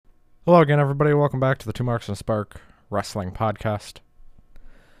Hello again, everybody. Welcome back to the Two Marks and a Spark Wrestling Podcast.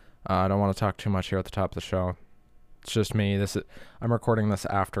 I don't want to talk too much here at the top of the show. It's just me. I'm recording this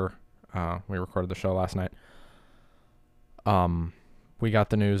after we recorded the show last night. We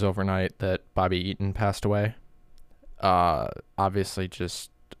got the news overnight that Bobby Eaton passed away. Obviously, just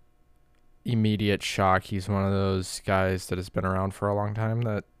immediate shock. He's one of those guys that has been around for a long time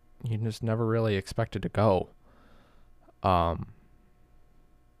that you just never really expected to go.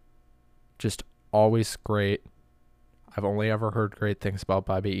 Just always great. I've only ever heard great things about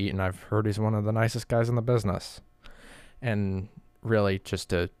Bobby Eaton. I've heard he's one of the nicest guys in the business. And really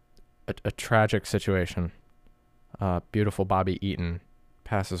just a tragic situation. Beautiful Bobby Eaton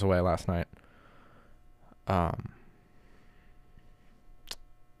passes away last night.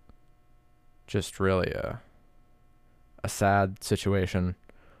 Just really a sad situation.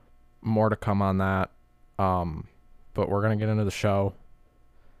 More to come on that. But we're going to get into the show.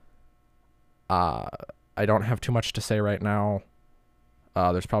 I don't have too much to say right now.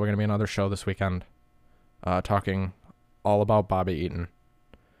 There's probably going to be another show this weekend talking all about Bobby Eaton.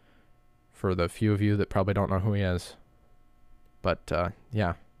 For the few of you that probably don't know who he is. But,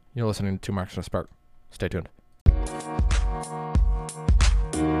 yeah, you're listening to Two Marks and a Spark. Stay tuned.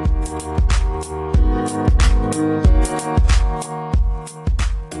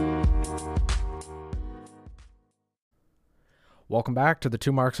 Welcome back to the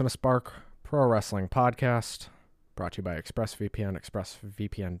Two Marks and a Spark Pro Wrestling Podcast, brought to you by ExpressVPN,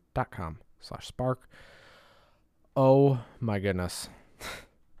 expressvpn.com/spark. Oh my goodness.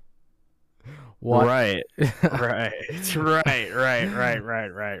 What? Right.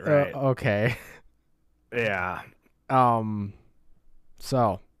 Right. Okay. Yeah.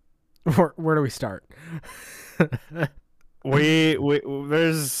 So, where do we start?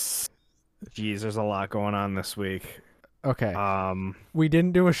 There's a lot going on this week. Okay. We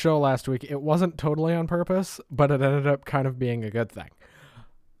didn't do a show last week. It wasn't totally on purpose, but it ended up kind of being a good thing.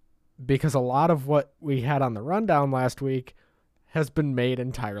 Because a lot of what we had on the rundown last week has been made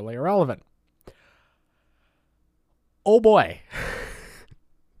entirely irrelevant. Oh boy.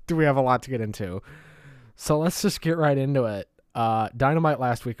 Do we have a lot to get into. So let's just get right into it. Dynamite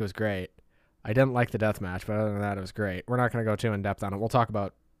last week was great. I didn't like the death match, but other than that, it was great. We're not going to go too in depth on it. We'll talk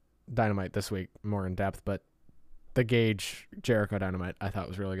about Dynamite this week more in depth, but the Gage Jericho Dynamite I thought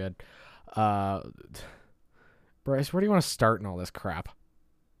was really good. Bryce, where do you want to start in all this crap?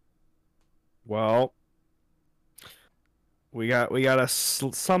 Well, we gotta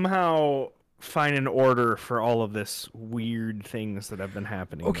somehow find an order for all of this weird things that have been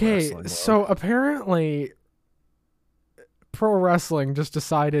happening. Okay, so apparently pro wrestling just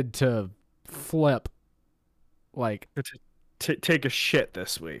decided to flip, like take a shit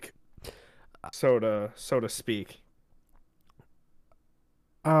this week, so to speak.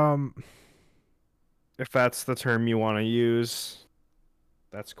 If that's the term you want to use,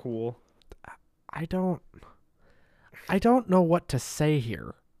 that's cool. I don't know what to say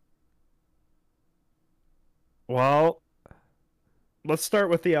here. Well, let's start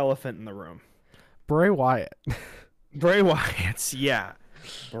with the elephant in the room. Bray Wyatt. Bray Wyatt, yeah.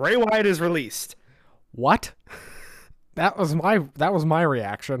 Bray Wyatt is released. What? That was my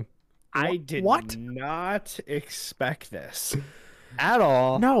reaction. I did not expect this at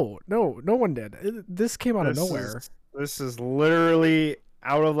all. No one did. This came out of nowhere. This is literally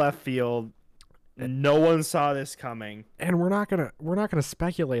out of left field. No one saw this coming. And we're not gonna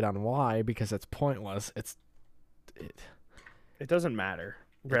speculate on why, because it's pointless. It doesn't matter,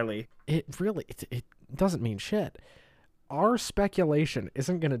 really. It doesn't mean shit. Our speculation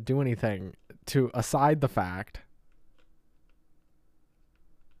isn't gonna do anything to aside the fact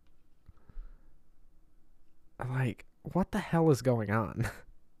like, what the hell is going on?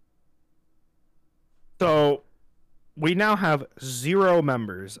 So, we now have 0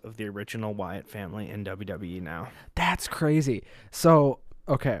 members of the original Wyatt family in WWE now. That's crazy. So,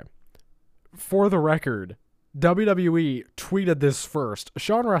 okay. For the record, WWE tweeted this first.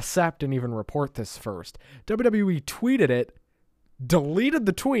 Sean Ross Sapp didn't even report this first. WWE tweeted it, deleted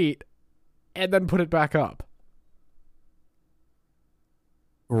the tweet, and then put it back up.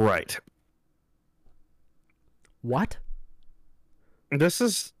 Right. What? This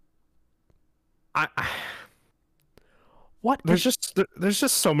is... What? There's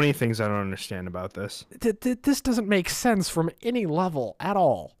just so many things I don't understand about this. This doesn't make sense from any level at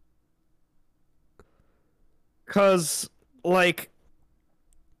all. Because, like,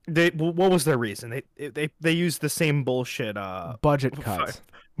 what was their reason? They used the same bullshit. Budget cuts.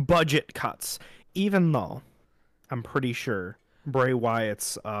 Budget cuts. Even though I'm pretty sure Bray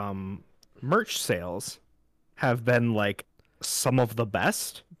Wyatt's merch sales have been like some of the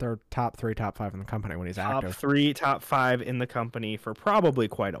best. They're top 3, top 5 in the company when he's Top active. 3, top 5 in the company for probably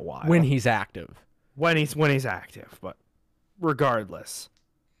quite a while. When he's active. When he's active, but regardless.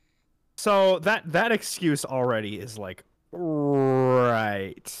 So that excuse already is like,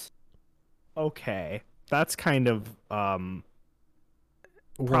 right. Okay. That's kind of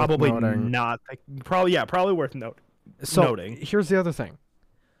probably not probably worth noting. Here's the other thing.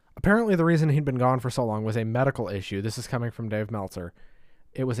 Apparently the reason he'd been gone for so long was a medical issue. This is coming from Dave Meltzer.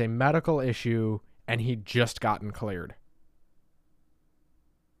 It was a medical issue and he'd just gotten cleared.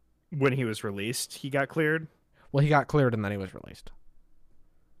 When he was released, he got cleared? Well, he got cleared and then he was released.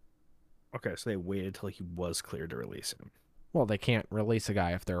 Okay, so they waited till he was cleared to release him. Well, they can't release a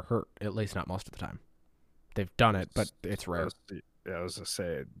guy if they're hurt, at least not most of the time. They've done it, but it's rare. I was going to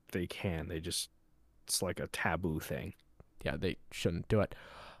say, they can. It's like a taboo thing. Yeah, they shouldn't do it.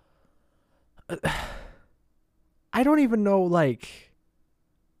 I don't even know, like...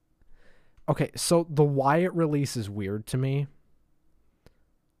 Okay, so the Wyatt release is weird to me.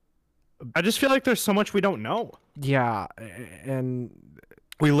 I just feel like there's so much we don't know. Yeah, and...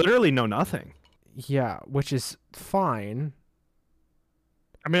 We literally know nothing. Yeah, which is fine.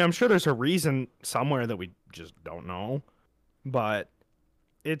 I mean, I'm sure there's a reason somewhere that we just don't know, but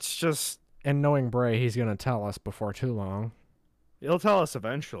it's just... And knowing Bray, he's going to tell us before too long. He'll tell us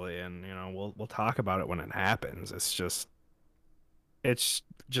eventually, and we'll talk about it when it happens. It's just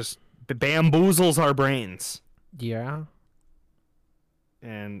bamboozles our brains. Yeah.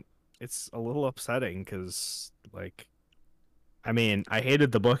 And it's a little upsetting because, like, I mean, I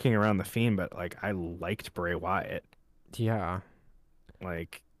hated the booking around The Fiend, but, like, I liked Bray Wyatt. Yeah.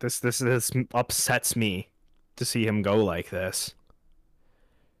 Like, this upsets me to see him go like this.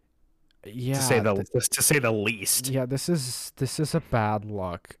 Yeah. To say the least. Yeah, this is a bad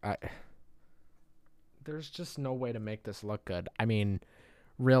look. There's just no way to make this look good. I mean,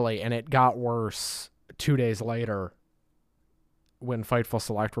 really, and it got worse 2 days later when Fightful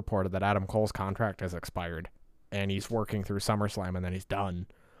Select reported that Adam Cole's contract has expired and he's working through SummerSlam and then he's done.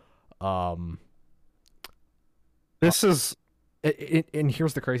 This is... And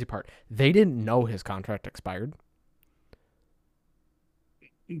here's the crazy part. They didn't know his contract expired.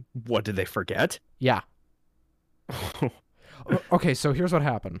 What, did they forget? Yeah. Okay, so here's what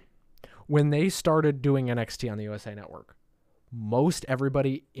happened. When they started doing NXT on the USA Network, most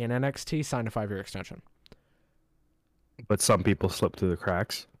everybody in NXT signed a 5-year extension. But some people slipped through the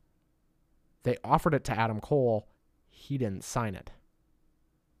cracks. They offered it to Adam Cole. He didn't sign it.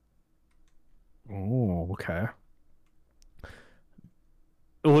 Oh, okay.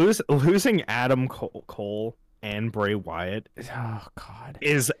 Losing Adam Cole and Bray Wyatt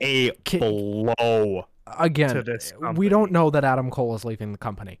is a blow. Again, to this company. We don't know that Adam Cole is leaving the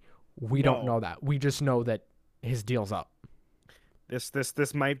company. We don't know that. We just know that his deal's up.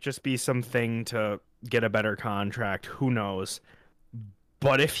 This might just be something to get a better contract. Who knows?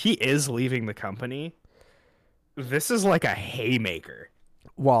 But if he is leaving the company, this is like a haymaker.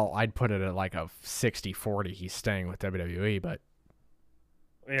 Well, I'd put it at like a 60-40. He's staying with WWE, but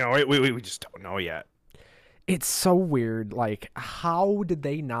we just don't know yet. It's so weird. Like, how did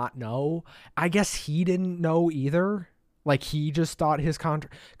they not know? I guess he didn't know either. Like, he just thought his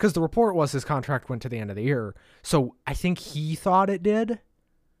contract... Because the report was his contract went to the end of the year. So, I think he thought it did.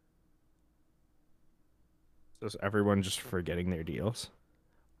 Is everyone just forgetting their deals?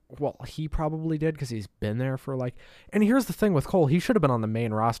 Well, he probably did because he's been there for like... And here's the thing with Cole. He should have been on the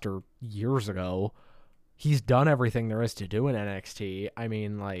main roster years ago. He's done everything there is to do in NXT. I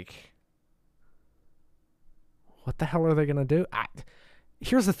mean, like... What the hell are they going to do?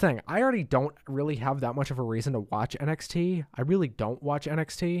 Here's the thing. I already don't really have that much of a reason to watch NXT. I really don't watch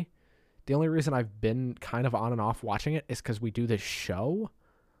NXT. The only reason I've been kind of on and off watching it is because we do this show.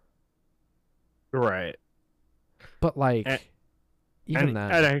 Right. But, like, even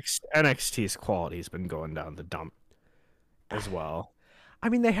then... NXT's quality's been going down the dump as well. I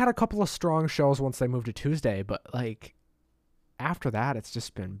mean, they had a couple of strong shows once they moved to Tuesday, but, like, after that, it's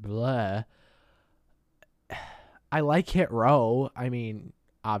just been bleh. I like Hit Row. I mean,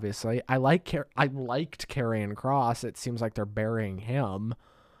 obviously. I liked Karrion Kross. It seems like they're burying him.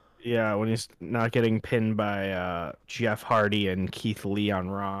 Yeah, when he's not getting pinned by Jeff Hardy and Keith Lee on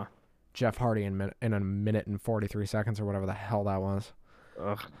Raw. Jeff Hardy in a minute and 43 seconds or whatever the hell that was.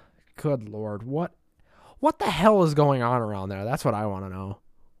 Ugh. Good Lord. What the hell is going on around there? That's what I want to know.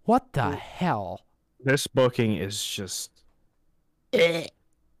 What the hell? This booking is just...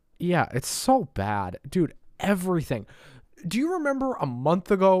 Yeah, it's so bad. Dude, everything. Do you remember a month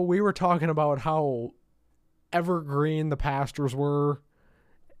ago we were talking about how evergreen the pastors were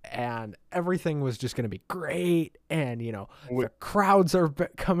and everything was just going to be great. And, you know, We- the crowds are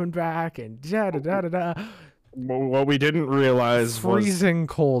coming back and da da da da da. What we didn't realize was Freezing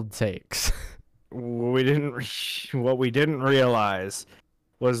cold takes. what we didn't realize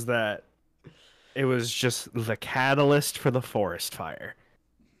was that it was just the catalyst for the forest fire.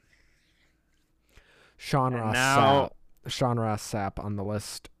 Sean And Ross now- Sapp. Sean Ross Sapp on the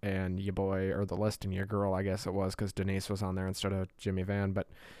list, and your boy, or the list and your girl, I guess it was, because Denise was on there instead of Jimmy Van. But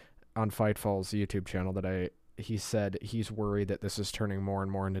on Fightful's YouTube channel today, he said he's worried that this is turning more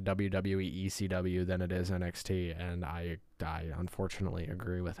and more into WWE ECW than it is NXT, and I unfortunately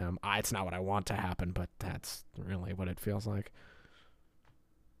agree with him. It's not what I want to happen, but that's really what it feels like.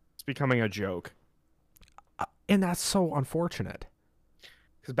 It's becoming a joke. And that's so unfortunate.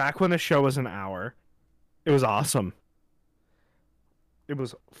 Because back when the show was an hour, it was awesome. It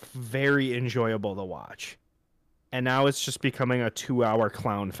was very enjoyable to watch. And now it's just becoming a 2-hour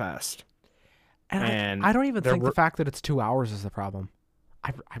clown fest. And I don't even there think were- the fact that it's 2 hours is the problem.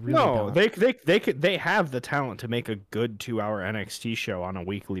 I really No, don't. they have the talent to make a good 2-hour NXT show on a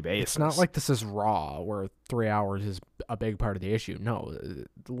weekly basis. It's not like this is Raw, where 3 hours is a big part of the issue. No,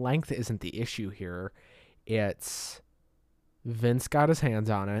 length isn't the issue here. It's Vince got his hands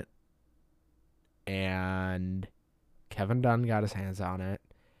on it, and Kevin Dunn got his hands on it,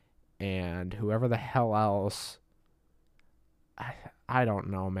 and whoever the hell else. I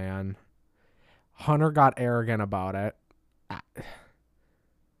don't know, man. Hunter got arrogant about it.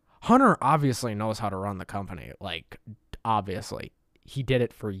 Hunter obviously knows how to run the company. Like, obviously. He did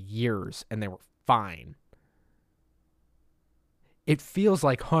it for years, and they were fine. It feels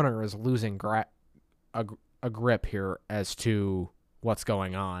like Hunter is losing a grip here as to what's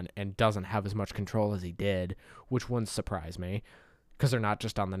going on and doesn't have as much control as he did, which wouldn't surprise me because they're not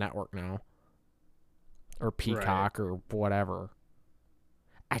just on the network now or Peacock or whatever.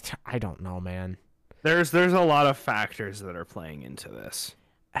 I don't know, man. There's a lot of factors that are playing into this.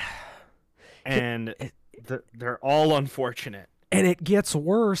 And they're all unfortunate. And it gets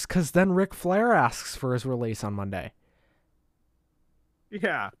worse because then Ric Flair asks for his release on Monday.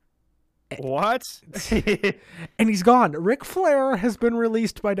 Yeah. What? And he's gone. Ric Flair has been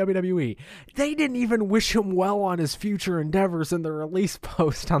released by WWE. They didn't even wish him well on his future endeavors in the release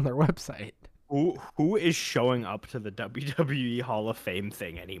post on their website. Who is showing up to the WWE Hall of Fame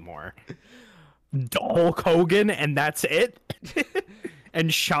thing anymore? Hulk Hogan, and that's it?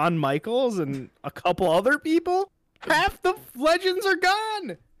 And Shawn Michaels and a couple other people? Half the legends are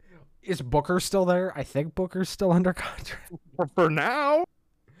gone! Is Booker still there? I think Booker's still under contract. For now.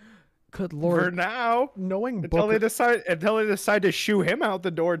 Good Lord. For now. Knowing Until Booker... they decide to shoo him out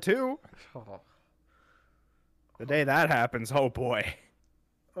the door too. The day that happens, oh boy.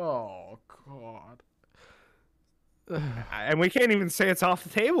 Oh, God. And we can't even say it's off the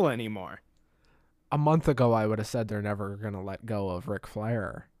table anymore. A month ago, I would have said they're never going to let go of Ric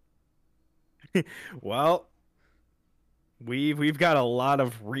Flair. Well, we've got a lot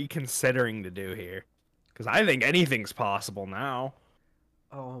of reconsidering to do here, because I think anything's possible now.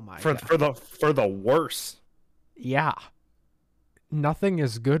 Oh, my For God. for the worse. Yeah. Nothing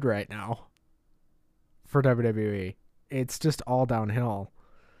is good right now for WWE. It's just all downhill.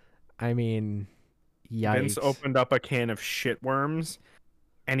 I mean, yikes. Vince opened up a can of shitworms,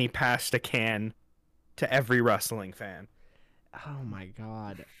 and he passed a can to every wrestling fan. Oh my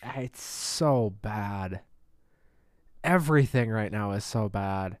God. It's so bad. Everything right now is so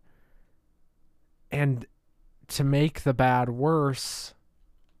bad. And to make the bad worse,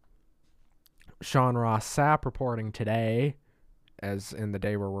 Sean Ross Sapp reporting today, as in the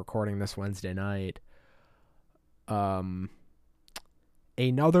day we're recording this Wednesday night,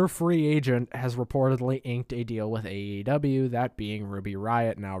 another free agent has reportedly inked a deal with AEW, that being Ruby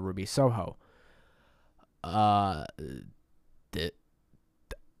Riott, now Ruby Soho. Uh-oh.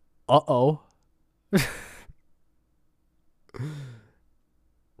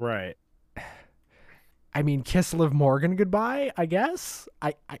 Right. I mean, kiss Liv Morgan goodbye, I guess.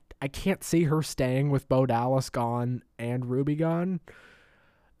 I can't see her staying with Bo Dallas gone and Ruby gone.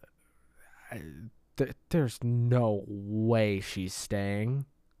 There's no way she's staying.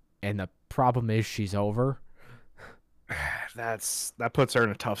 And the problem is she's over. That puts her in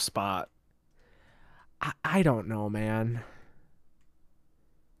a tough spot. I don't know, man.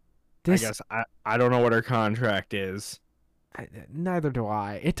 I guess I don't know what her contract is. Neither do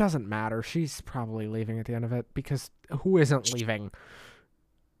I. It doesn't matter. She's probably leaving at the end of it because who isn't leaving?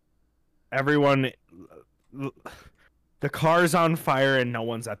 Everyone, the car's on fire and no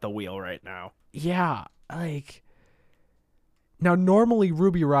one's at the wheel right now. Yeah, like now normally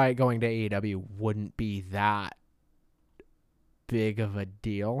Ruby Riott going to AEW wouldn't be that big of a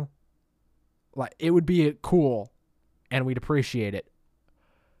deal. Like, it would be cool, and we'd appreciate it.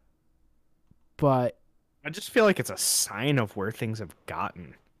 But I just feel like it's a sign of where things have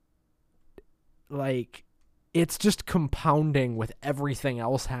gotten. like, it's just compounding with everything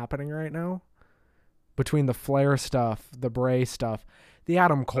else happening right now. Between the Flair stuff, the Bray stuff, the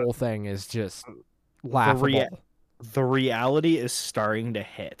Adam Cole thing is just laughable. The reality is starting to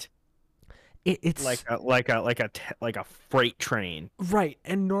hit. It's like a freight train. right.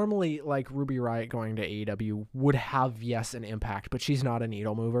 And normally, like, Ruby Riott going to AEW would have, yes, an impact, but she's not a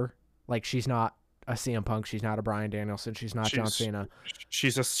needle mover. Like, she's not a CM Punk, she's not a Bryan Danielson, she's not John Cena.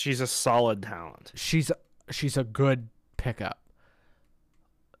 She's a solid talent. She's a good pickup.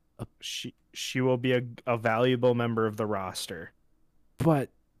 She will be a valuable member of the roster. But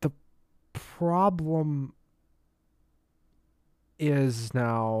the problem is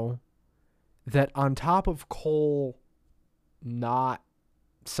now that on top of Cole not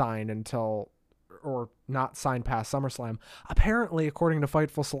signed until, or not signed past SummerSlam, apparently, according to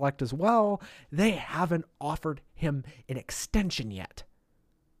Fightful Select as well, they haven't offered him an extension yet.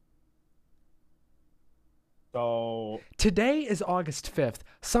 So today is August 5th.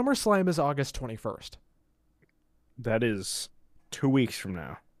 SummerSlam is August 21st. That is 2 weeks from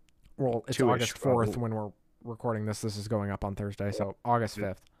now. Well, it's August 4th when we're recording this. This is going up on Thursday, so August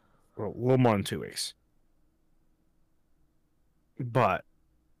 5th. Well, a little more than 2 weeks. But,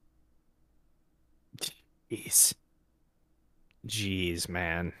 jeez,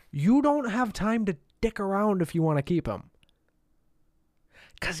 man. You don't have time to dick around if you want to keep him.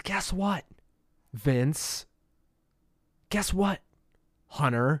 Because guess what, Vince? Guess what,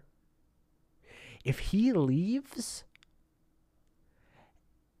 Hunter? If he leaves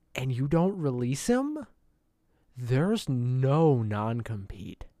and you don't release him, there's no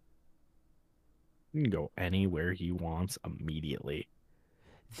non-compete. He can go anywhere he wants immediately.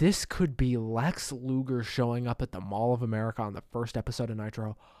 This could be Lex Luger showing up at the Mall of America on the first episode of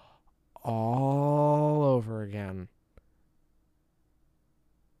Nitro all over again.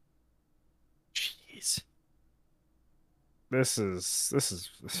 Jeez. This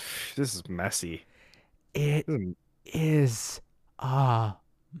is messy. It is a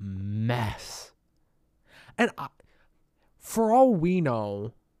mess. And for all we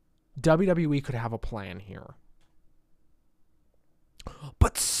know, WWE could have a plan here.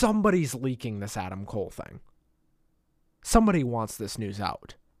 But somebody's leaking this Adam Cole thing. Somebody wants this news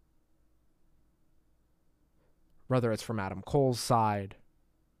out. Whether it's from Adam Cole's side,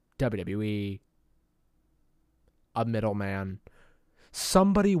 WWE, a middleman.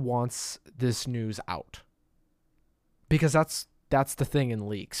 Somebody wants this news out. Because that's the thing in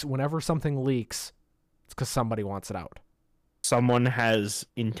leaks. Whenever something leaks, it's because somebody wants it out. Someone has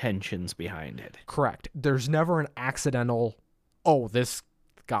intentions behind it. Correct. There's never an accidental, oh, this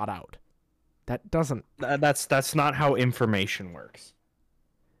got out. That doesn't... That's not how information works.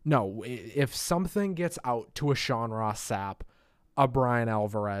 No, if something gets out to a Sean Ross Sapp, a Brian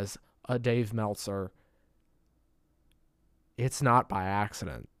Alvarez, a Dave Meltzer, it's not by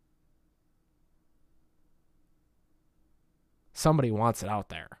accident. Somebody wants it out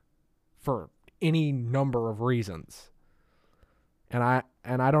there for any number of reasons. And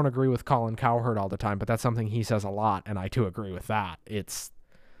I don't agree with Colin Cowherd all the time, but that's something he says a lot, and I too agree with that. It's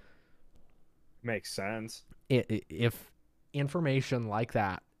makes sense. If information like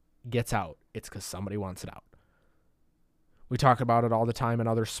that gets out, it's because somebody wants it out. We talk about it all the time in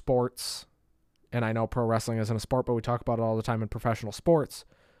other sports, and I know pro wrestling isn't a sport, but we talk about it all the time in professional sports.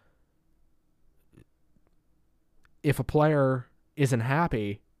 If a player isn't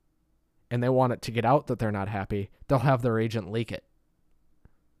happy and they want it to get out that they're not happy, they'll have their agent leak it.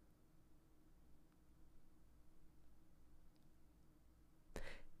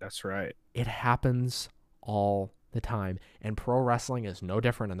 That's right. It happens all the time, and pro wrestling is no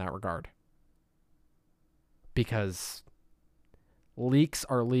different in that regard. Because leaks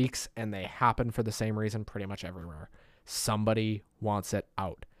are leaks, and they happen for the same reason pretty much everywhere. Somebody wants it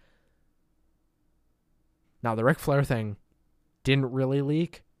out. Now, the Ric Flair thing didn't really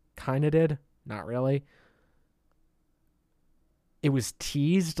leak. Kind of did. Not really. It was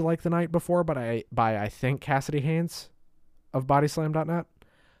teased like the night before by I think Cassidy Haynes of Bodyslam.net.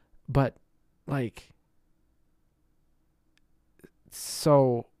 But, like,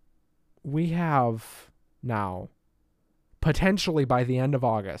 so we have now, potentially by the end of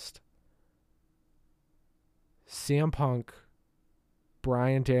August, CM Punk,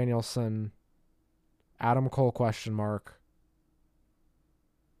 Bryan Danielson, Adam Cole ?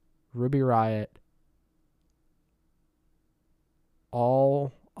 Ruby Riott,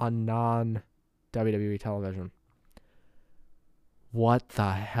 all on non-WWE television. What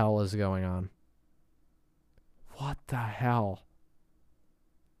the hell is going on? What the hell?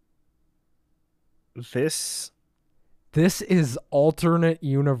 This is alternate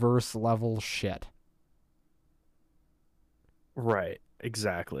universe level shit. right,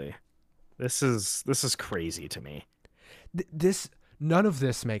 exactly. This is crazy to me. None of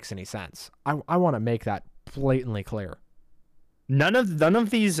this makes any sense. I want to make that blatantly clear. None of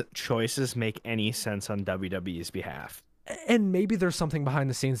these choices make any sense on WWE's behalf. And maybe there's something behind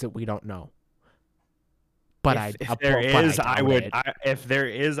the scenes that we don't know. But if there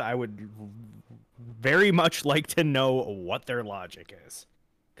is, I would very much like to know what their logic is,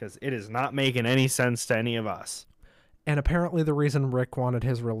 because it is not making any sense to any of us. And apparently the reason Rick wanted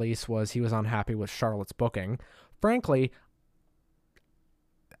his release was he was unhappy with Charlotte's booking. Frankly,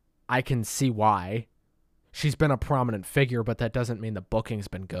 I can see why. She's been a prominent figure, but that doesn't mean the booking's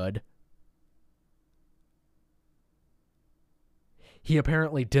been good. He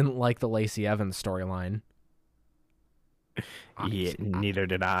apparently didn't like the Lacey Evans storyline. Yeah, neither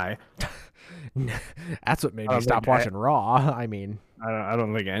did I. That's what made me stop watching Raw. I mean, I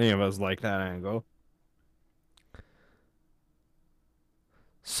don't think any of us like that angle.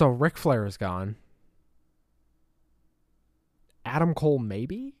 So Ric Flair is gone. Adam Cole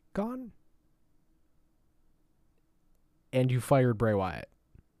maybe gone? And you fired Bray Wyatt.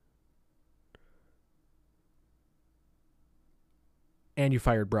 And you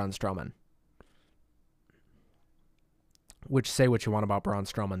fired Braun Strowman. Which, say what you want about Braun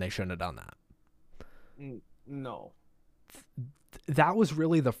Strowman, they shouldn't have done that. No. That was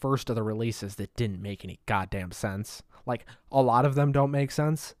really the first of the releases that didn't make any goddamn sense. Like, a lot of them don't make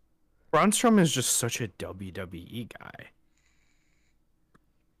sense. Braun Strowman is just such a WWE guy.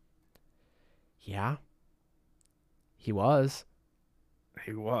 Yeah. He was.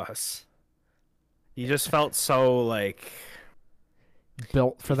 He was. He just felt so, like...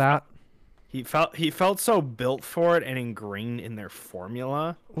 built for that. He felt so built for it and ingrained in their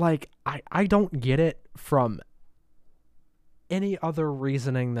formula. Like, I don't get it from any other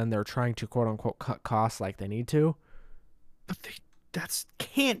reasoning than they're trying to quote-unquote cut costs like they need to. But that's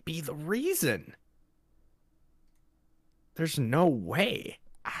can't be the reason. There's no way.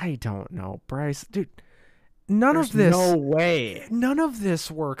 I don't know, Bryce. Dude, There's no way. None of this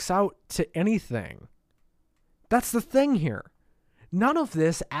works out to anything. That's the thing here. None of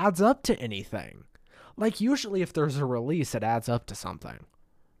this adds up to anything. Like, usually if there's a release, it adds up to something.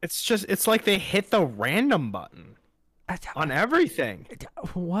 It's like they hit the random button on everything.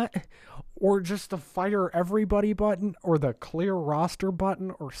 What? Or just the fire everybody button, or the clear roster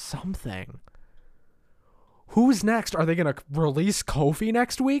button, or something. Who's next? Are they going to release Kofi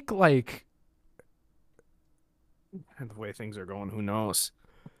next week? Like... and the way things are going, who knows?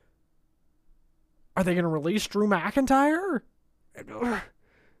 Are they going to release Drew McIntyre? Yeah,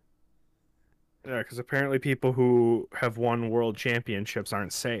 because apparently people who have won world championships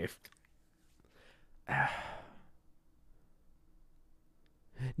aren't safe.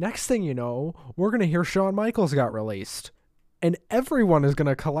 Next thing you know, we're going to hear Shawn Michaels got released. And everyone is going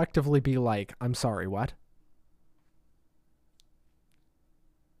to collectively be like, I'm sorry, what?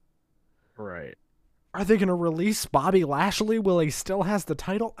 Right. Are they going to release Bobby Lashley while he still has the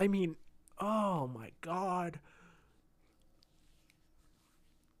title? I mean, oh my God.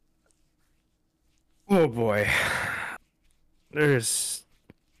 Oh boy.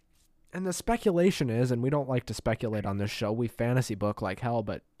 And the speculation is, and we don't like to speculate on this show, we fantasy book like hell,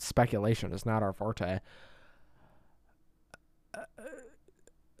 but speculation is not our forte,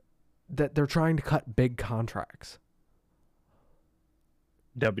 that they're trying to cut big contracts.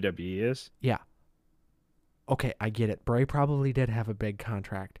 WWE is? Yeah. Okay, I get it. Bray probably did have a big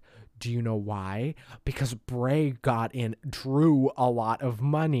contract. Do you know why? Because Bray got in Drew a lot of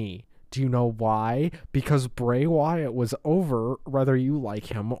money. Do you know why? Because Bray Wyatt was over whether you like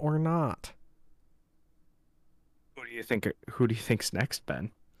him or not. Who do you think's next,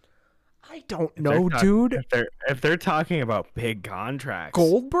 Ben? I don't know, dude. If they're talking about big contracts,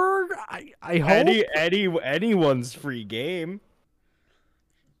 Goldberg? I hope anyone's free game.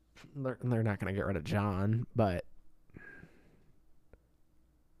 They're not going to get rid of John, but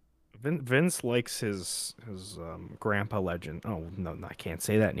Vince likes his grandpa legend. Oh no, I can't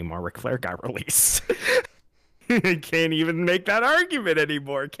say that anymore. Ric Flair got released. I can't even make that argument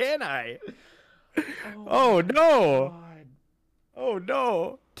anymore, can I? Oh no! God. Oh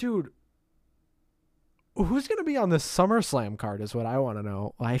no, dude. Who's gonna be on the SummerSlam card is what I want to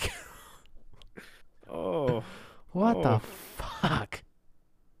know. Like, what the fuck?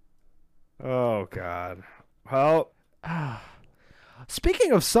 Oh God. Well,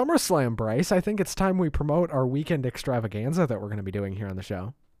 Speaking of SummerSlam, Bryce, I think it's time we promote our weekend extravaganza that we're going to be doing here on the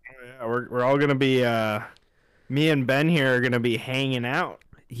show. Yeah, we're all gonna be me and Ben here are gonna be hanging out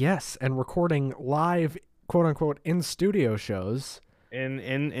Yes, and recording live, quote unquote, in studio shows.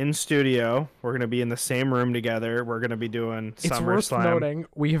 in studio. We're gonna be in the same room together. We're gonna be doing It's worth SummerSlam. noting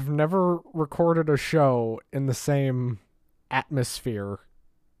we have never recorded a show in the same atmosphere.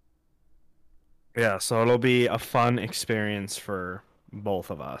 Yeah, so it'll be a fun experience for both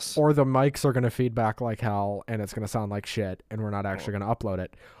of us. Or the mics are going to feedback like hell and it's going to sound like shit and we're not actually going to upload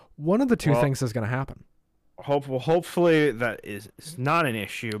it. One of the two things is going to happen. Hopefully that is not an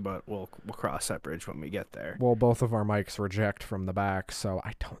issue, but we'll cross that bridge when we get there. Well, both of our mics reject from the back, so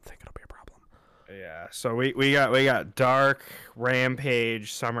I don't think it'll be a problem. Yeah, so we got Dark,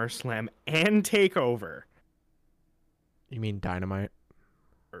 Rampage, SummerSlam, and Takeover. You mean Dynamite?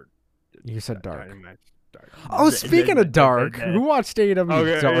 Or You said Dark. Dynamite, Dark. Oh, speaking of Dark, who watched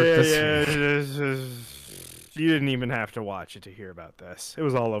AEW Dark this week? You didn't even have to watch it to hear about this. It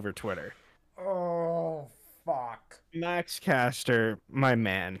was all over Twitter. Oh, fuck. Max Caster, my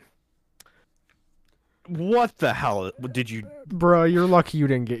man. What the hell did you... Bro, you're lucky you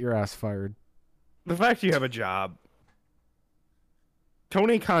didn't get your ass fired. The fact you have a job.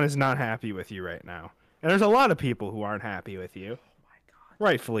 Tony Khan is not happy with you right now. And there's a lot of people who aren't happy with you. Oh my God.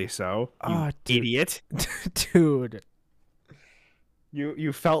 Rightfully so. You idiot. Dude.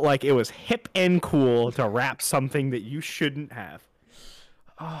 You felt like it was hip and cool to rap something that you shouldn't have.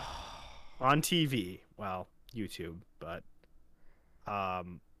 On TV. Well, YouTube, but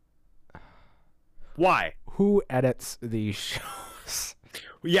why? Who edits these shows?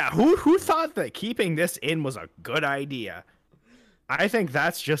 Yeah, who thought that keeping this in was a good idea? I think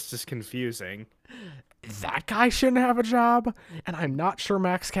that's just as confusing. That guy shouldn't have a job, and I'm not sure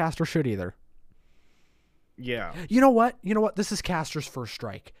Max Caster should either. Yeah. You know what? This is Caster's first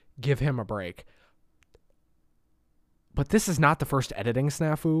strike. Give him a break. But this is not the first editing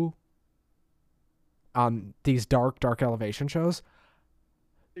snafu on these dark elevation shows.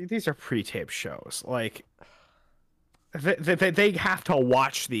 These are pre-taped shows. Like, they have to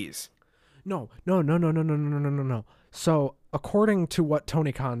watch these. No. So, according to what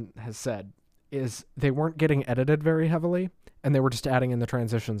Tony Khan has said, is they weren't getting edited very heavily, and they were just adding in the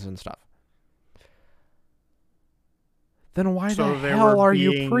transitions and stuff. Then why the hell are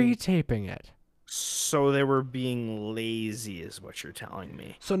you pre-taping it? So they were being lazy, is what you're telling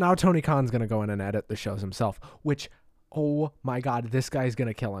me. So now Tony Khan's going to go in and edit the shows himself, which, oh my God, this guy's going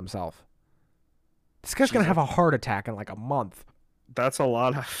to kill himself. This guy's going to have a heart attack in like a month. That's a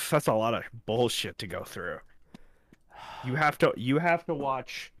lot of bullshit to go through. You have to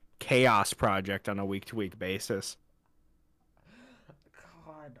watch Chaos Project on a week-to-week basis.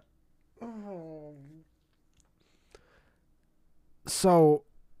 God. Oh. So,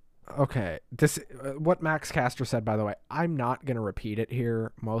 okay, this what Max Caster said, by the way, I'm not going to repeat it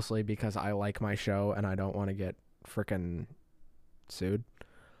here, mostly because I like my show and I don't want to get freaking sued.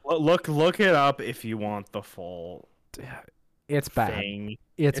 Look it up if you want the full It's bad. thing.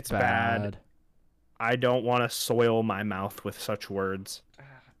 It's bad. I don't want to soil my mouth with such words.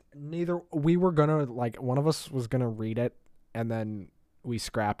 We were going to, like, one of us was going to read it, and then we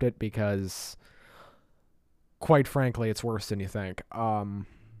scrapped it because, quite frankly, it's worse than you think.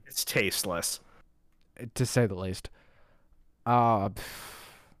 It's tasteless, to say the least.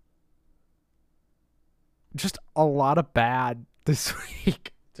 Just a lot of bad this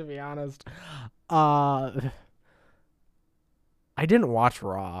week, to be honest. I didn't watch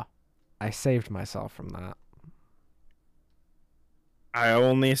Raw. I saved myself from that. I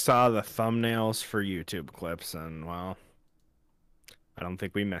only saw the thumbnails for YouTube clips, and, well, I don't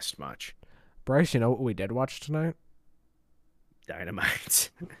think we missed much. Bryce, you know what we did watch tonight? Dynamite.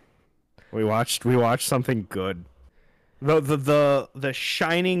 we watched something good. The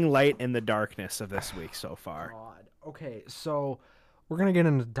shining light in the darkness of this week so far. God. Okay, so we're gonna get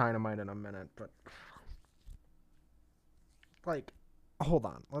into Dynamite in a minute, but like, hold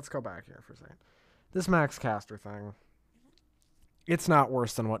on. Let's go back here for a second. This Max Caster thing. It's not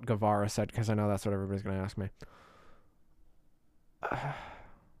worse than what Guevara said, because I know that's what everybody's gonna ask me.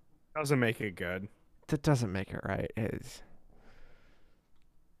 Doesn't make it good. That doesn't make it right. It's...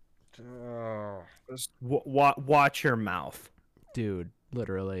 Just watch your mouth. Dude,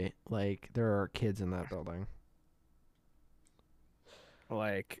 literally. Like, there are kids in that building.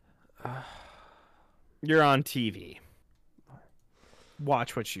 Like, you're on TV.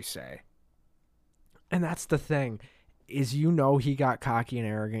 Watch what you say. And that's the thing, is he got cocky and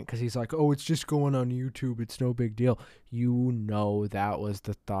arrogant because he's like, oh, it's just going on YouTube. It's no big deal. You know that was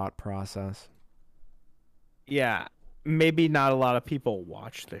the thought process. Yeah. maybe not a lot of people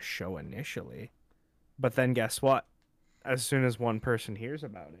watch the show initially, but then guess what? As soon as one person hears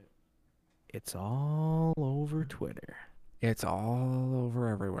about it, it's all over Twitter. It's all over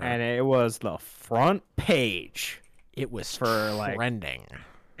everywhere. And it was the front page. It was for trending.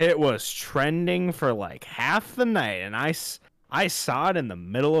 It was trending for like half the night, and I saw it in the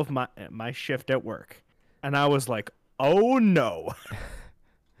middle of my shift at work, and I was like, "Oh no,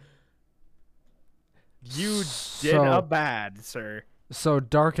 you did a bad, sir." So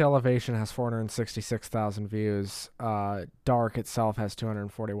Dark Elevation has 466,000 views. Dark itself has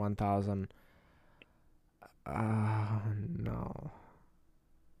 241,000. No.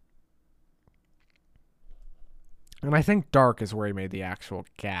 And I think Dark is where he made the actual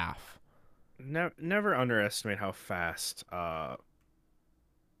gaffe. Never underestimate how fast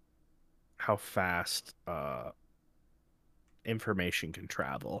information can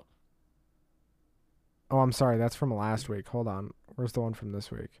travel. Oh, I'm sorry. That's from last week. Hold on. Where's the one from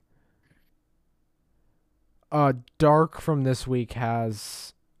this week? Dark from this week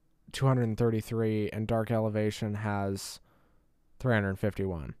has 233, and Dark Elevation has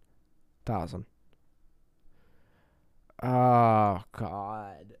 351,000. Oh,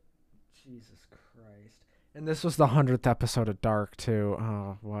 God. Jesus Christ. And this was the 100th episode of Dark, too.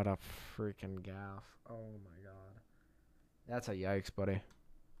 Oh, what a freaking gaffe. Oh, my God. That's a yikes, buddy.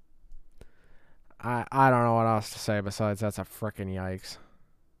 I don't know what else to say besides that's a frickin' yikes.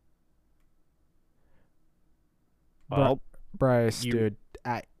 Well, Bryce, dude,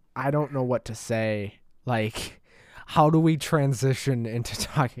 I don't know what to say. Like, how do we transition into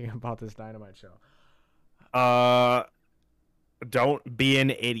talking about this Dynamite show? Don't be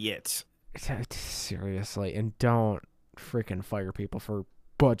an idiot. Seriously, and don't freaking fire people for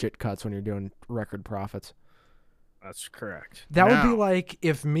budget cuts when you're doing record profits. That's correct. That would be like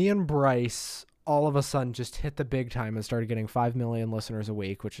if me and Bryce all of a sudden just hit the big time and started getting 5 million listeners a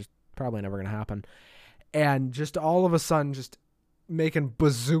week, which is probably never going to happen. And just all of a sudden just making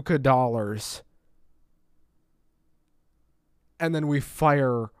bazooka dollars. And then we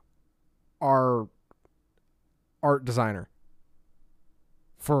fire our art designer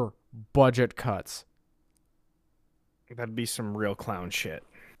for budget cuts. That'd be some real clown shit.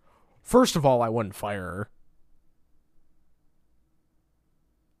 First of all, I wouldn't fire her.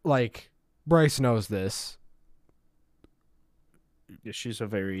 Like, Bryce knows this. Yeah, she's a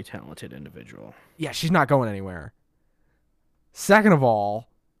very talented individual. Yeah, she's not going anywhere. Second of all,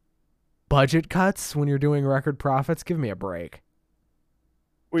 budget cuts when you're doing record profits, give me a break.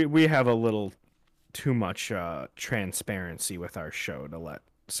 We have a little too much transparency with our show to let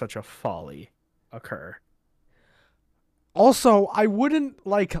such a folly occur. Also, I wouldn't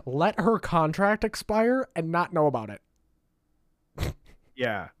let her contract expire and not know about it.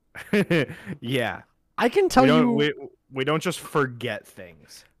 Yeah. Yeah. I can tell we don't just forget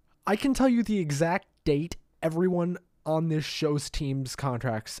things. I can tell you the exact date everyone on this show's team's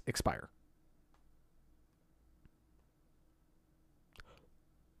contracts expire.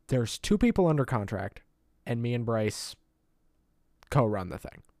 There's 2 people under contract, and me and Bryce co-run the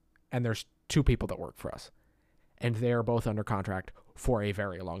thing. And there's 2 people that work for us. And they are both under contract for a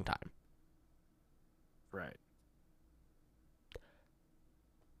very long time. Right.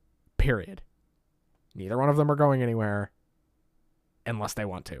 Period. Neither one of them are going anywhere unless they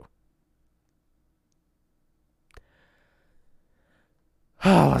want to.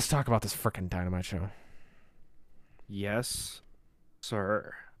 Let's talk about this frickin' Dynamite show. Yes,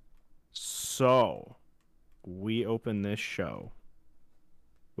 sir. So, we open this show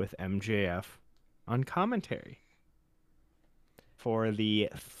with MJF on commentary for the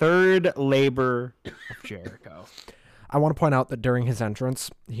third labor of Jericho. I want to point out that during his entrance,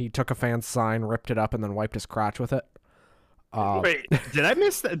 he took a fan's sign, ripped it up, and then wiped his crotch with it. Wait, did I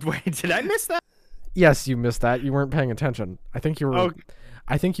miss that? Wait, did I miss that? Yes, you missed that. You weren't paying attention. I think you were. Oh.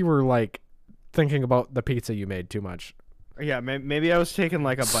 I think you were thinking about the pizza you made too much. Yeah, maybe I was taking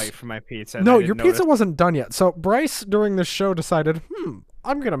a bite from my pizza. No, your pizza wasn't done yet. So Bryce, during this show, decided,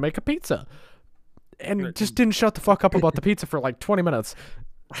 I'm gonna make a pizza, and just didn't shut the fuck up about the pizza for 20 minutes.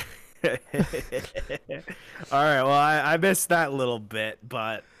 All right, well, I missed that little bit,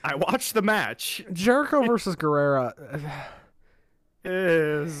 but I watched the match. Jericho versus Guerrero.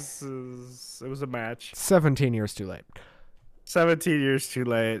 It was a match. 17 years too late. 17 years too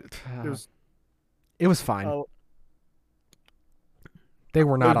late. It was fine. They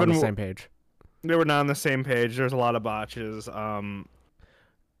were not on the same page. They were not on the same page. There's a lot of botches.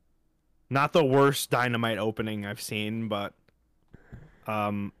 Not the worst Dynamite opening I've seen, but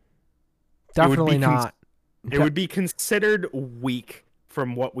definitely not. It would be considered weak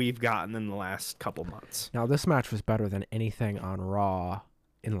from what we've gotten in the last couple months. Now, this match was better than anything on Raw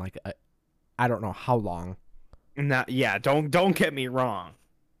in like I don't know how long. Now, yeah, don't get me wrong.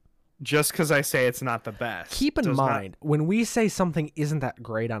 Just because I say it's not the best. Keep in mind, when we say something isn't that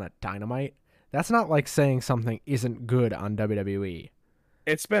great on a Dynamite, that's not like saying something isn't good on WWE.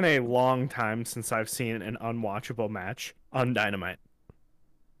 It's been a long time since I've seen an unwatchable match on Dynamite.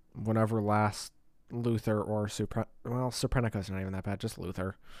 Whenever last Luther or Serpentica's not even that bad, just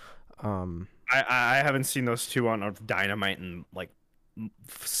Luther. I haven't seen those two on Dynamite in like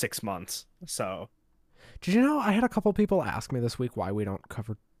 6 months. So, did you know I had a couple people ask me this week why we don't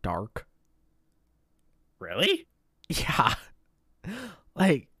cover Dark? Really? Yeah.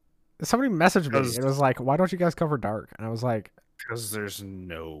 Like, somebody messaged me. It was like, why don't you guys cover Dark? And I was like, because there's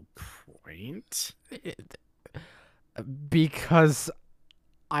no point. Because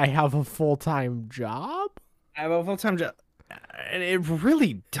I have a full-time job? I have a full-time job. And it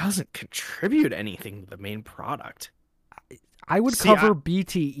really doesn't contribute anything to the main product. I would cover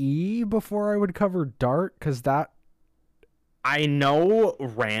BTE before I would cover Dark, because that... I know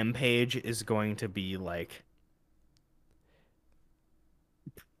Rampage is going to be, like,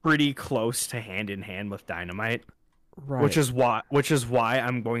 pretty close to hand-in-hand with Dynamite. Right. Which is why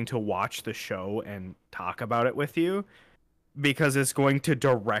I'm going to watch the show and talk about it with you. Because it's going to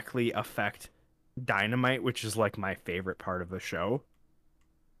directly affect Dynamite, which is, like, my favorite part of the show.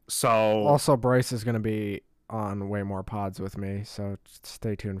 So... Also, Bryce is going to be on way more pods with me, so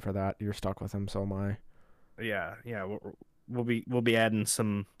stay tuned for that. You're stuck with him, so am I. Yeah. We'll be adding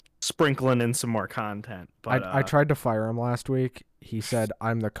sprinkling in some more content. But I tried to fire him last week. He said,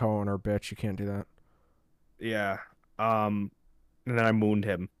 "I'm the co-owner, bitch. You can't do that." Yeah. And then I mooned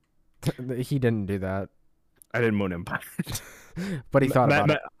him. He didn't do that. I didn't moon him, but he thought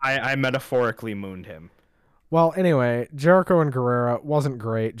about it. I metaphorically mooned him. Well, anyway, Jericho and Guerrero wasn't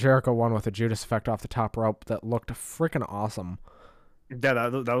great. Jericho won with a Judas effect off the top rope that looked freaking awesome. Yeah,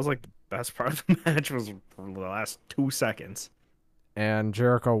 that was like the best part of the match was the last 2 seconds. And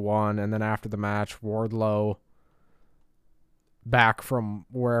Jericho won, and then after the match, Wardlow, back from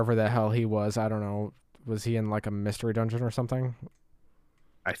wherever the hell he was, I don't know, was he in like a mystery dungeon or something?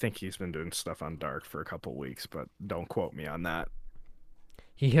 I think he's been doing stuff on Dark for a couple weeks, but don't quote me on that.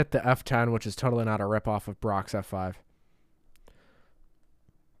 He hit the F10, which is totally not a ripoff of Brock's F5.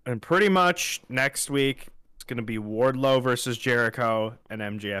 And pretty much next week, it's going to be Wardlow versus Jericho, and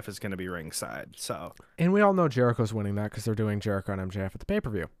MJF is going to be ringside. So, and we all know Jericho's winning that because they're doing Jericho and MJF at the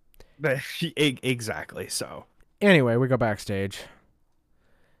pay-per-view. Exactly so. Anyway, we go backstage.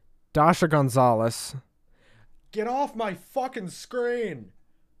 Dasha Gonzalez. Get off my fucking screen!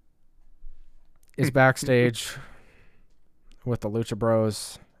 Is backstage with the Lucha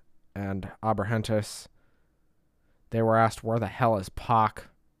Bros and Abrahantes. They were asked, where the hell is Pac?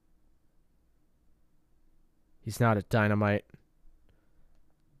 He's not at Dynamite.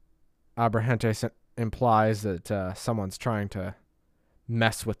 Abrahantes implies that someone's trying to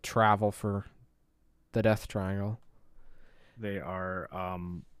mess with travel for the Death Triangle. They are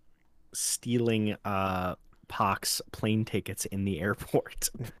stealing Pac's plane tickets in the airport.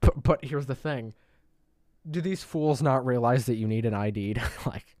 But here's the thing. Do these fools not realize that you need an ID to,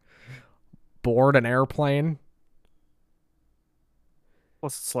 like, board an airplane?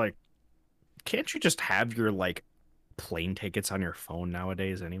 Plus, it's like, can't you just have your, like, plane tickets on your phone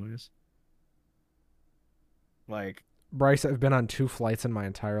nowadays anyways? Like, Bryce, I've been on 2 flights in my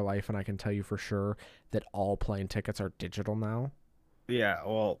entire life, and I can tell you for sure that all plane tickets are digital now. Yeah,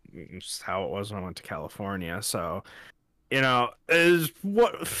 well, it's how it was when I went to California, so, you know, is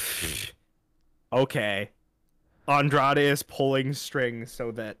what... Okay. Andrade is pulling strings so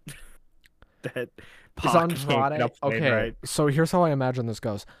that Pac can't get up plane, okay, right? So here's how I imagine this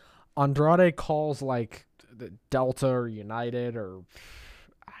goes. Andrade calls, like, the Delta or United or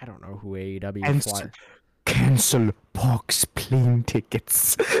I don't know who AEW flies. Cancel Pac's plane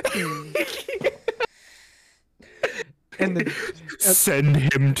tickets. And send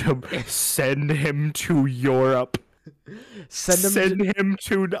him to Europe. Send him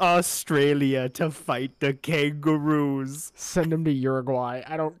to Australia to fight the kangaroos. Send him to Uruguay.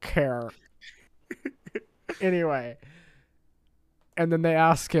 I don't care. Anyway. And then they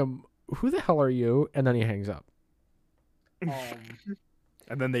ask him, who the hell are you? And then he hangs up.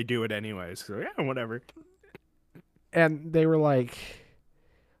 And then they do it anyways. So yeah, whatever. And they were like,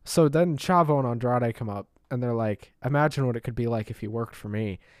 so then Chavo and Andrade come up and they're like, imagine what it could be like if you worked for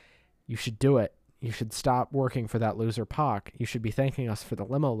me. You should do it. You should stop working for that loser Pac. You should be thanking us for the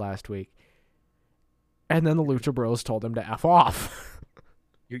limo last week. And then the Lucha Bros told him to F off.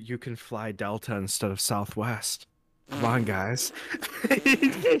 You can fly Delta instead of Southwest. Come on, guys.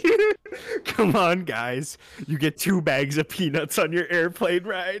 Come on, guys. You get 2 bags of peanuts on your airplane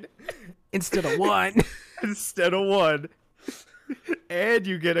ride Instead of one. instead of 1. And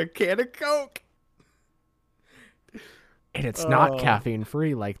you get a can of Coke. And it's not caffeine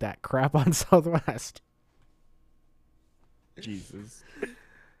free like that crap on Southwest. Jesus.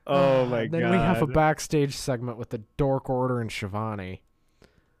 Oh my god. Then we have a backstage segment with the Dork Order and Shivani.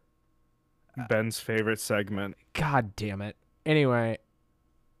 Ben's favorite segment. God damn it. Anyway.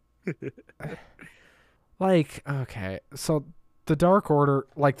 Like, okay. So the Dark Order,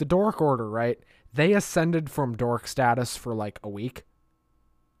 right? They ascended from dork status for like a week.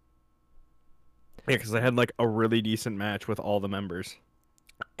 Yeah, because they had like a really decent match with all the members.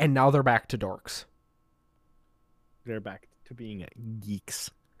 And now they're back to dorks. They're back to being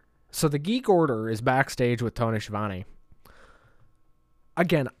geeks. So the Geek Order is backstage with Tony Schiavone.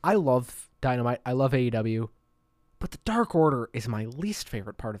 Again, I love Dynamite. I love AEW. But the Dark Order is my least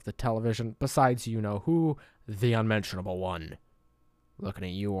favorite part of the television, besides you know who, the unmentionable one. Looking at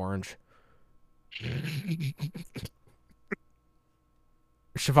you, Orange.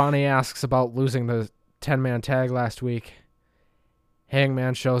 Shivani asks about losing the 10-man tag last week.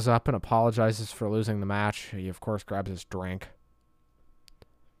 Hangman shows up and apologizes for losing the match. He, of course, grabs his drink.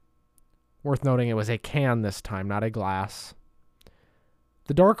 Worth noting it was a can this time, not a glass.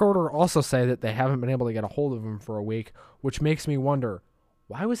 The Dark Order also say that they haven't been able to get a hold of him for a week, which makes me wonder,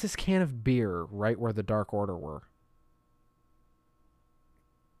 why was this can of beer right where the Dark Order were?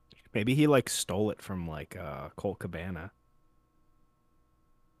 Maybe he like stole it from like Colt Cabana.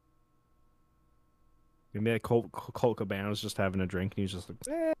 Maybe like Colt Cabana was just having a drink and he was just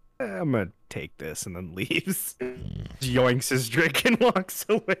like, I'm gonna take this, and then leaves. Yoinks his drink and walks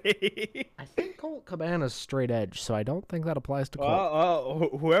away. I think Colt Cabana's straight edge, so I don't think that applies to Colt. Well,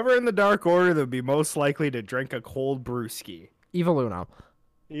 whoever in the Dark Order that would be most likely to drink a cold brewski. Evil Uno.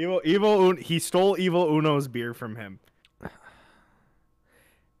 He stole Evil Uno's beer from him.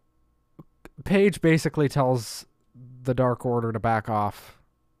 Paige basically tells the Dark Order to back off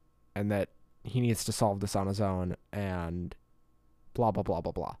and that he needs to solve this on his own and blah, blah, blah,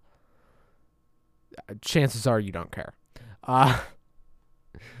 blah, blah. Chances are you don't care.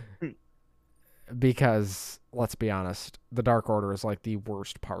 Because, let's be honest, the Dark Order is like the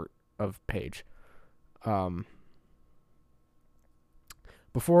worst part of Paige.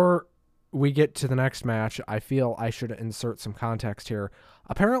 Before we get to the next match, I feel I should insert some context here.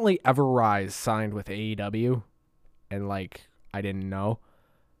 Apparently, Everrise signed with AEW, and like, I didn't know.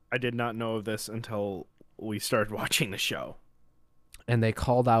 I did not know of this until we started watching the show. And they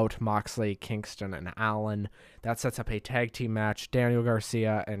called out Moxley, Kingston, and Allen. That sets up a tag team match, Daniel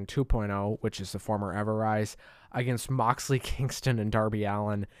Garcia and 2.0, which is the former Everrise, against Moxley, Kingston, and Darby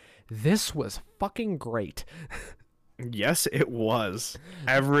Allin. This was fucking great. Yes, it was.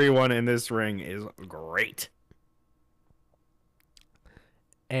 Everyone in this ring is great.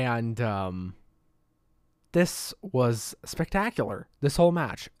 And this was spectacular, this whole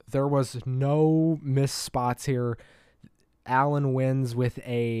match. There was no missed spots here. Allen wins with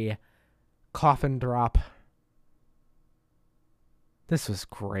a coffin drop. This was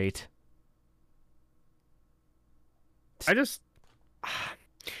great.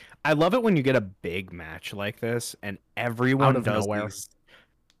 I love it when you get a big match like this and everyone does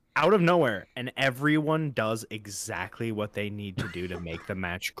out of nowhere, and everyone does exactly what they need to do to make the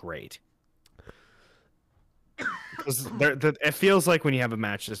match great. Because it feels like when you have a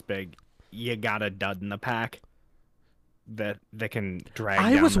match this big, you got a dud in the pack that can drag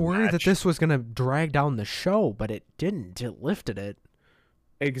down I was the worried match. that this was going to drag down the show, but it didn't. It lifted it.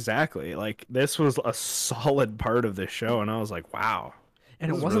 Exactly. Like, this was a solid part of the show, and I was like, wow. And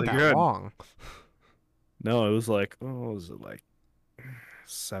it was wasn't really that good. long. No, it was like, what was it, like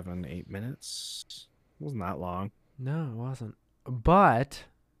 7-8 minutes? It wasn't that long. No, it wasn't. But,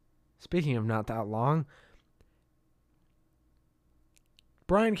 speaking of not that long,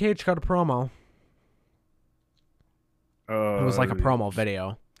 Brian Cage cut a promo. It was like a promo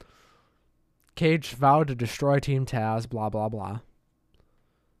video. Cage vowed to destroy Team Taz, blah, blah, blah.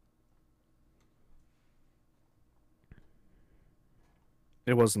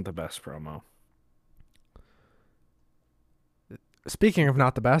 It wasn't the best promo. Speaking of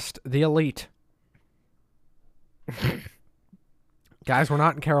not the best, the Elite. Guys, we're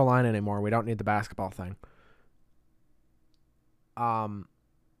not in Carolina anymore. We don't need the basketball thing.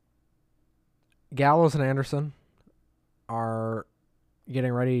 Gallows and Anderson are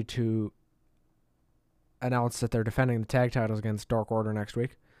getting ready to announce that they're defending the tag titles against Dark Order next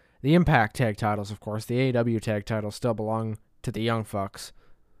week. The Impact tag titles, of course. The AEW tag titles still belong to the Young Fucks.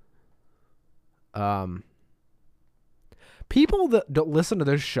 People that don't listen to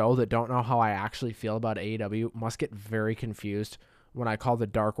this show that don't know how I actually feel about AEW must get very confused when I call the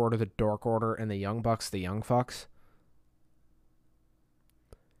Dark Order the Dork Order and the Young Bucks the Young Fucks.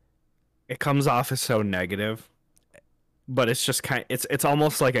 It comes off as so negative, but it's just it's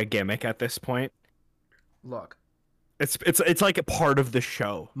almost like a gimmick at this point. Look, It's like a part of the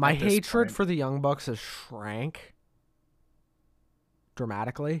show. my at this hatred point. for the Young Bucks has shrank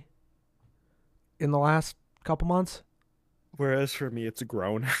dramatically in the last couple months. Whereas for me, it's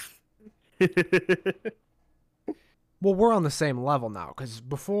grown. Well, we're on the same level now, because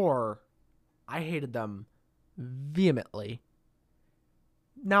before, I hated them vehemently.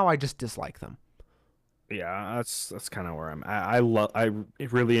 Now I just dislike them. Yeah, that's kind of where I'm. I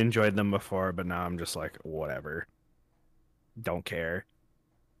really enjoyed them before, but now I'm just like whatever. Don't care.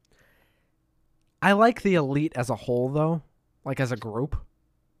 I like the Elite as a whole, though, like as a group.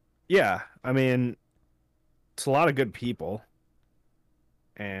 Yeah, I mean, it's a lot of good people,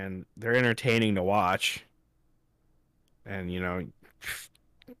 and they're entertaining to watch. And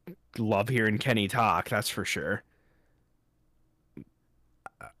love hearing Kenny talk. That's for sure.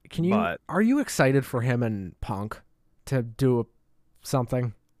 Are you excited for him and Punk to do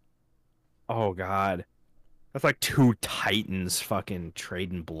something? Oh God, that's like two titans fucking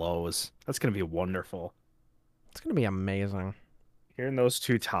trading blows. That's gonna be wonderful. It's going to be amazing. Hearing those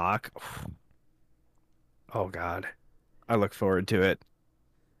two talk. Oh God, I look forward to it.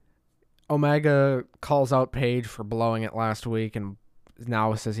 Omega calls out Page for blowing it last week and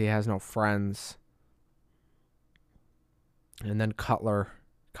now says he has no friends. And then Cutler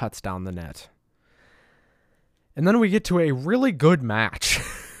cuts down the net. And then we get to a really good match.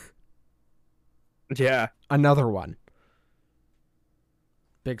 Yeah. Another one.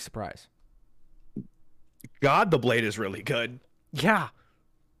 Big surprise. God, the Blade is really good. Yeah.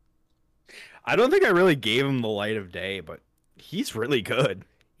 I don't think I really gave him the light of day, but he's really good.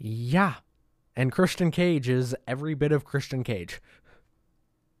 Yeah. And Christian Cage is every bit of Christian Cage.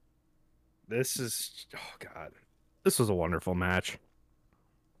 This was a wonderful match.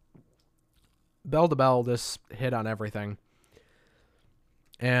 Bell to bell, this hit on everything.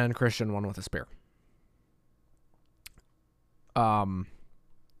 And Christian won with a spear.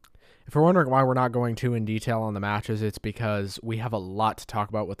 If you're wondering why we're not going too in detail on the matches, it's because we have a lot to talk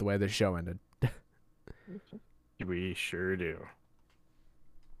about with the way the show ended. We sure do.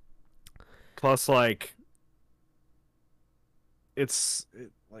 Plus, like, there's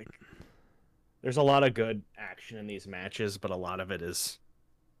a lot of good action in these matches, but a lot of it is,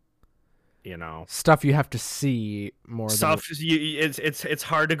 Stuff you have to see more stuff. It's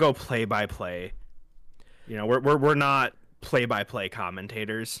hard to go play by play. We're not play by play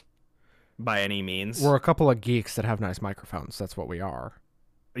commentators by any means. We're a couple of geeks that have nice microphones. That's what we are.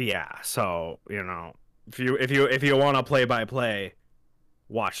 Yeah, so if you want to play by play,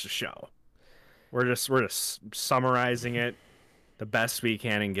 watch the show. We're just summarizing it the best we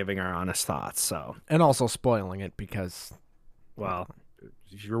can and giving our honest thoughts. So, and also spoiling it because, well,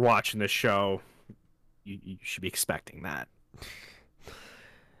 if you're watching this show, you should be expecting that.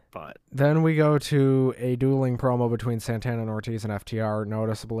 But then we go to a dueling promo between Santana and Ortiz and FTR.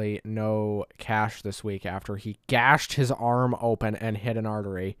 Noticeably, no Cash this week after he gashed his arm open and hit an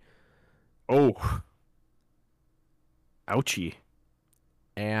artery. Oh, ouchie!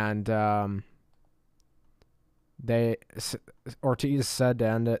 And Ortiz said to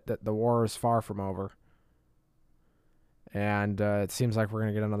end it that the war is far from over. And it seems like we're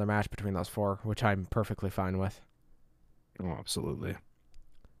going to get another match between those four, which I'm perfectly fine with. Oh, absolutely.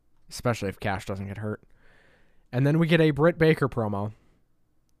 Especially if Cash doesn't get hurt. And then we get a Britt Baker promo.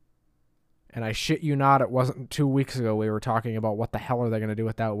 And I shit you not, it wasn't 2 weeks ago we were talking about what the hell are they going to do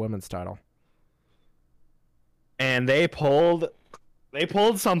with that women's title. And they pulled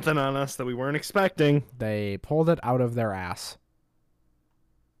something on us that we weren't expecting. They pulled it out of their ass.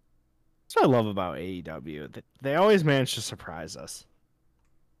 That's what I love about AEW. They always manage to surprise us.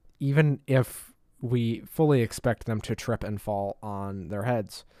 Even if we fully expect them to trip and fall on their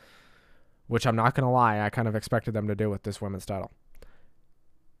heads. Which I'm not going to lie, I kind of expected them to do with this women's title.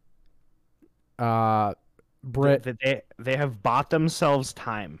 Britt, they have bought themselves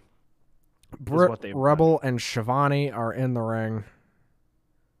time. Britt, Rebel, and Shivani are in the ring.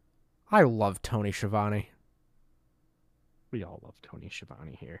 I love Tony Schiavone. We all love Tony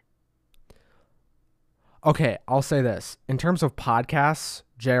Schiavone here. Okay, I'll say this. In terms of podcasts,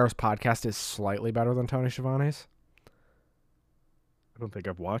 JR's podcast is slightly better than Tony Schiavone's. I don't think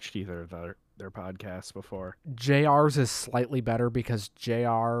I've watched either of their podcasts before. JR's is slightly better because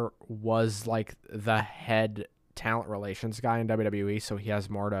JR was like the head talent relations guy in WWE, so he has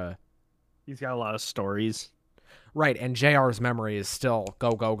more to... He's got a lot of stories. Right, and JR's memory is still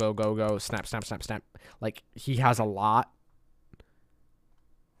go, go, go, go, go, snap, snap, snap, snap. Like, he has a lot.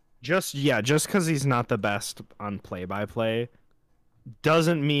 Just because he's not the best on play-by-play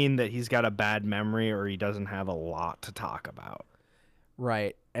doesn't mean that he's got a bad memory or he doesn't have a lot to talk about.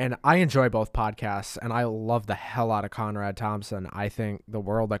 Right, and I enjoy both podcasts, and I love the hell out of Conrad Thompson. I think the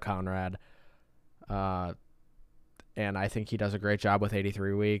world of Conrad, and I think he does a great job with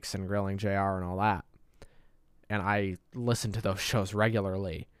 83 Weeks and Grilling JR and all that. And I listen to those shows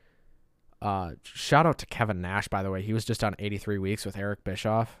regularly. Shout out to Kevin Nash, by the way. He was just on 83 Weeks with Eric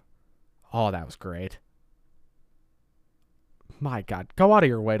Bischoff. Oh, that was great. My God, go out of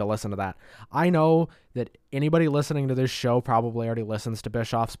your way to listen to that. I know that anybody listening to this show probably already listens to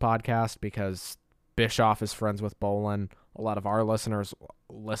Bischoff's podcast because Bischoff is friends with Bolin. A lot of our listeners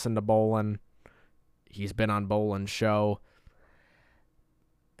listen to Bolin. He's been on Bolin's show.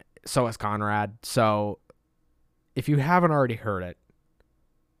 So has Conrad. So if you haven't already heard it,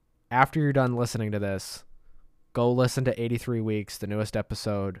 after you're done listening to this, go listen to 83 Weeks, the newest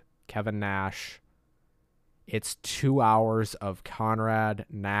episode, Kevin Nash. It's 2 hours of Conrad,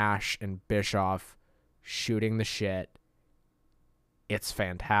 Nash, and Bischoff shooting the shit. It's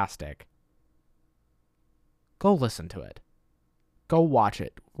fantastic. Go listen to it. Go watch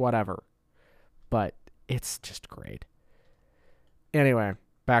it. Whatever. But it's just great. Anyway,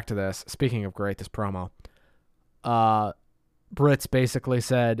 back to this. Speaking of great, this promo. Brits basically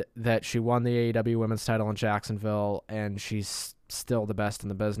said that she won the AEW women's title in Jacksonville and she's still the best in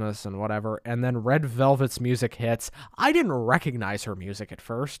the business and whatever. And then Red Velvet's music hits. I didn't recognize her music at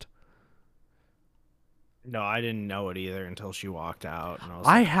first. No, I didn't know it either until she walked out. And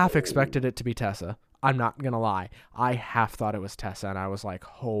I half expected it to be Tessa. I'm not going to lie. I half thought it was Tessa, and I was like,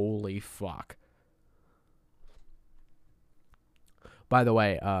 holy fuck. By the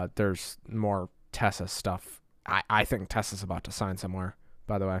way, there's more Tessa stuff. I think Tessa's about to sign somewhere,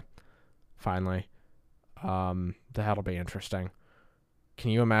 by the way. Finally. That'll be interesting. Can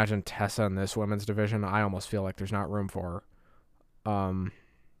you imagine Tessa in this women's division? I almost feel like there's not room for her.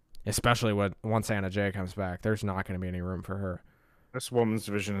 Especially once Anna Jay comes back. There's not going to be any room for her. This women's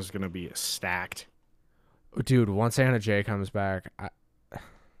division is going to be stacked. Dude, once Anna Jay comes back, I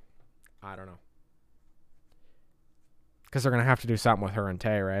don't know. Because they're going to have to do something with her and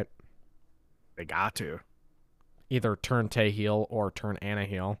Tay, right? They got to. Either turn Tay heel or turn Anna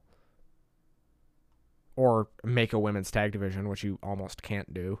heel. Or make a women's tag division, which you almost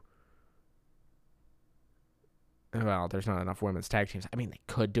can't do. Well, there's not enough women's tag teams. I mean, they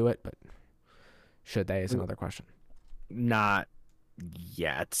could do it, but should they is another question. Not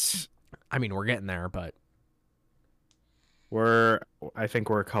yet. I mean, we're getting there, but I think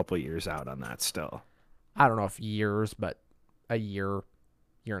we're a couple years out on that still. I don't know if years, but a year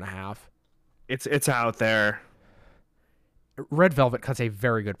and a half. It's out there. Red Velvet cuts a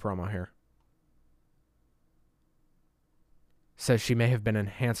very good promo here. Says she may have been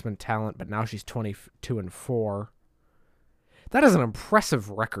enhancement talent, but now she's 22-4. That is an impressive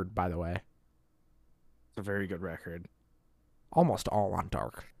record, by the way. It's a very good record. Almost all on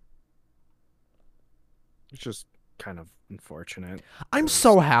Dark. It's just kind of unfortunate. I'm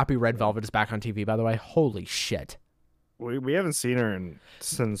so happy Red Velvet is back on TV, by the way. Holy shit. We haven't seen her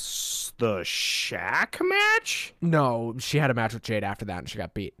since the Shaq match? No, she had a match with Jade after that, and she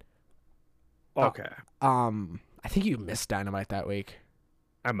got beat. Okay. I think you missed Dynamite that week.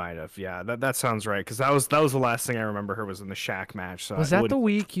 I might have, yeah. That sounds right, because that was the last thing I remember her was in the Shaq match. So was that the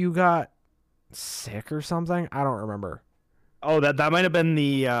week you got sick or something? I don't remember. Oh, that might have been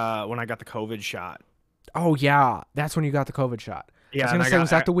the when I got the COVID shot. Oh yeah, that's when you got the COVID shot. Yeah, I was gonna say, was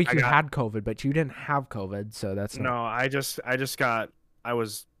that the week you had COVID, but you didn't have COVID, so that's not... No, I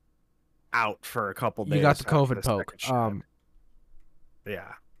was out for a couple days. You got the COVID poke.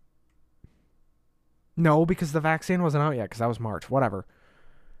 Yeah. No, because the vaccine wasn't out yet, because that was March. Whatever.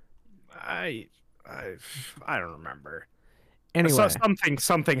 I don't remember. Anyway. So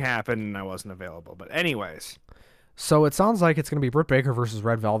something happened and I wasn't available. But anyways. So it sounds like it's going to be Britt Baker versus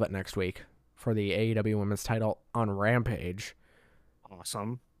Red Velvet next week for the AEW Women's title on Rampage.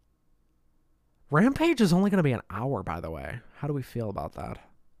 Awesome. Rampage is only going to be an hour, by the way. How do we feel about that?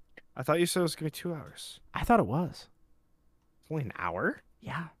 I thought you said it was going to be 2 hours. I thought it was. It's only an hour?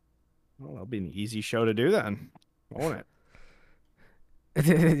 Yeah. Well, that'll be an easy show to do then. Won't it?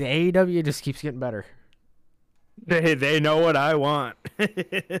 The AEW just keeps getting better. They know what I want.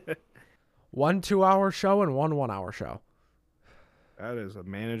 1 2-hour show and 1 1-hour show. That is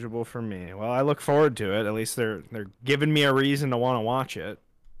manageable for me. Well, I look forward to it. At least they're giving me a reason to want to watch it.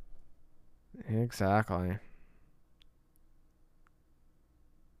 Exactly.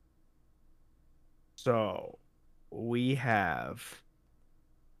 So, we have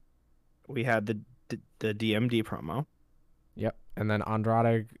we had the DMD promo. Yep. And then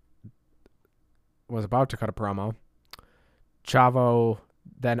Andrade was about to cut a promo. Chavo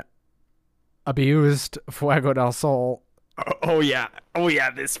then abused Fuego del Sol. Oh yeah,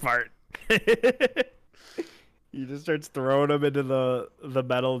 this part. He just starts throwing him into the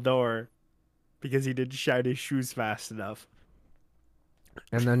metal door because he didn't shine his shoes fast enough.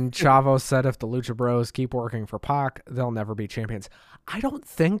 And then Chavo said if the Lucha Bros keep working for Pac, they'll never be champions. I don't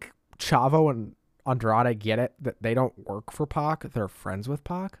think Chavo and Andrade get it that they don't work for Pac. They're friends with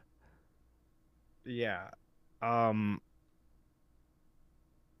Pac. Yeah. Not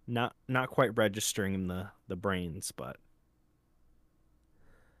quite registering in the brains, but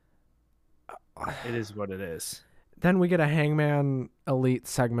it is what it is. Then we get a Hangman Elite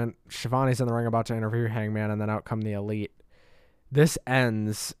segment. Shivani's in the ring about to interview Hangman, and then out come the Elite. This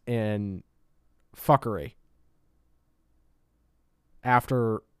ends in fuckery.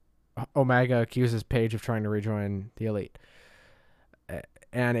 After Omega accuses Paige of trying to rejoin the Elite.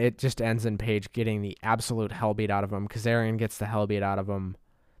 And it just ends in Paige getting the absolute hell beat out of him. Kazarian gets the hell beat out of him.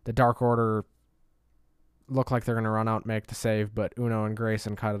 The Dark Order look like they're going to run out and make the save, but Uno and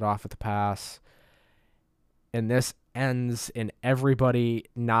Grayson cut it off at the pass. And this ends in everybody,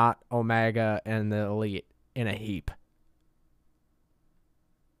 not Omega and the Elite, in a heap.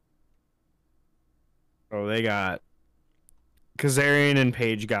 Oh, they got Kazarian and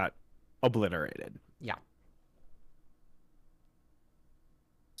Paige got obliterated. Yeah.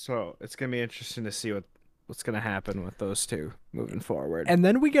 So it's gonna be interesting to see what's gonna happen with those two moving forward. And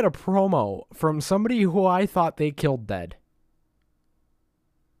then we get a promo from somebody who I thought they killed dead.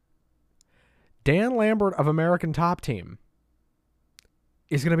 Dan Lambert of American Top Team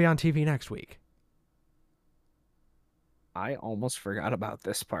is going to be on TV next week. I almost forgot about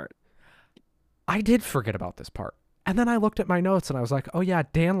this part. I did forget about this part. And then I looked at my notes and I was like, oh yeah,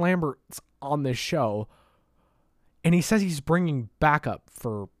 Dan Lambert's on this show. And he says he's bringing backup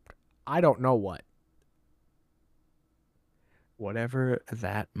for I don't know what. Whatever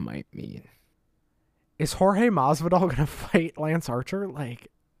that might mean. Is Jorge Masvidal going to fight Lance Archer? Like,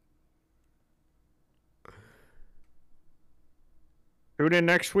 tune in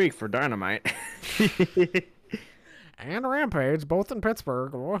next week for Dynamite. and Rampage, both in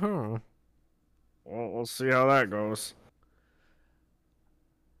Pittsburgh. Woohoo. Well, we'll see how that goes.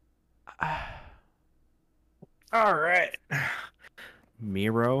 All right.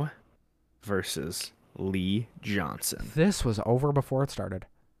 Miro versus Lee Johnson. This was over before it started.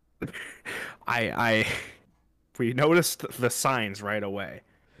 We noticed the signs right away.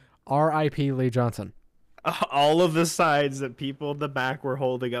 R.I.P. Lee Johnson. All of the signs that people in the back were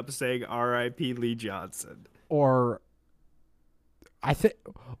holding up saying R.I.P. Lee Johnson. Or I think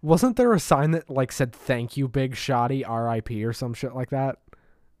wasn't there a sign that like said thank you Big Shotty R.I.P. or some shit like that?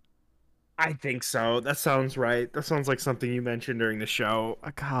 I think so. That sounds right. That sounds like something you mentioned during the show.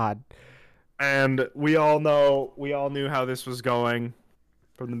 God. And we all knew how this was going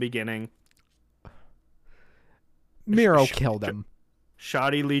from the beginning. Miro killed him.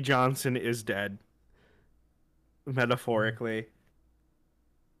 Shotty Lee Johnson is dead. Metaphorically.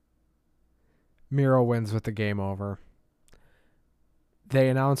 Miro wins with the game over. They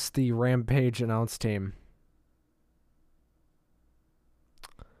announced the Rampage announce team.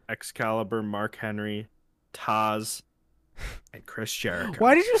 Excalibur, Mark Henry, Taz, and Chris Jericho.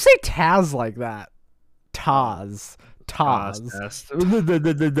 Why did you say Taz like that? Taz.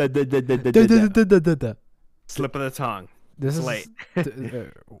 Slip of the tongue. This is late.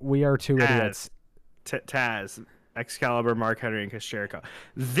 We are two idiots. Taz, Excalibur, Mark Henry, and Chris Jericho.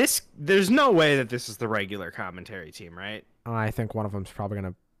 There's no way that this is the regular commentary team, right? I think one of them's probably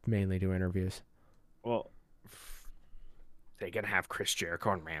going to mainly do interviews. Well, they gonna have Chris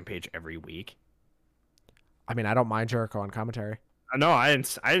Jericho on Rampage every week. I mean, I don't mind Jericho on commentary. No, I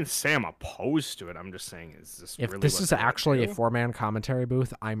didn't say I'm opposed to it. I'm just saying, is this if really this what is they actually a do? 4-man commentary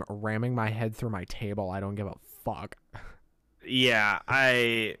booth, I'm ramming my head through my table. I don't give a fuck. Yeah,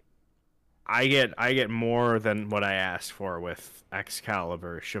 I get more than what I asked for with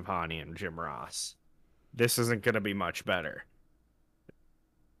Excalibur, Shivani, and Jim Ross. This isn't gonna be much better.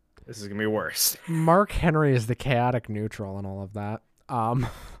 This is gonna be worse. Mark Henry is the chaotic neutral and all of that.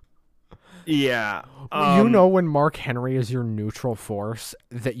 Yeah. You know when Mark Henry is your neutral force,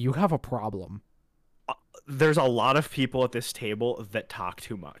 that you have a problem. There's a lot of people at this table that talk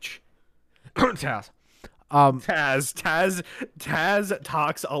too much. Taz. Taz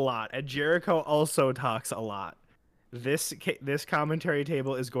talks a lot, and Jericho also talks a lot. This commentary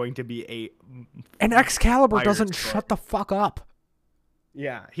table is going to be and Excalibur fire doesn't storm. shut the fuck up.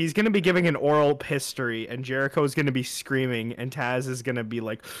 Yeah, he's gonna be giving an oral history, and Jericho's gonna be screaming, and Taz is gonna be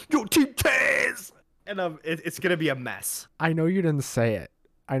like, "Yo, Team Taz!" And it's gonna be a mess. I know you didn't say it.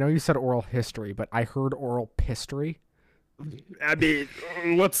 I know you said oral history, but I heard oral history. I mean,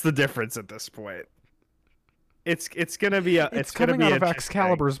 what's the difference at this point? It's gonna be It's gonna coming be out of interesting.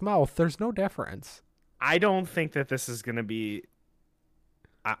 Excalibur's mouth. There's no difference. I don't think that this is gonna be.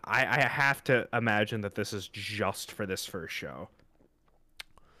 I have to imagine that this is just for this first show.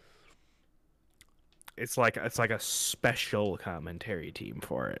 It's like a special commentary team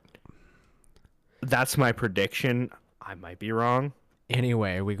for it. That's my prediction. I might be wrong.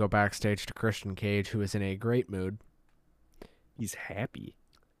 Anyway, we go backstage to Christian Cage, who is in a great mood. He's happy.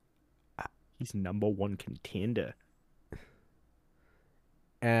 He's #1 contender.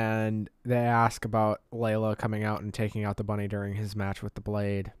 And they ask about Layla coming out and taking out the bunny during his match with the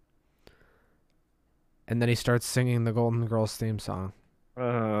Blade. And then he starts singing the Golden Girls theme song.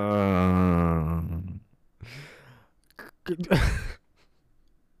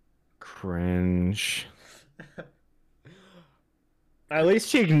 Cringe. At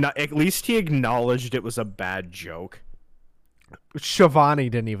least he acknowledged it was a bad joke. Shivani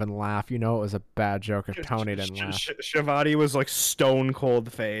didn't even laugh. You know it was a bad joke if Tony didn't laugh. Shivani was like stone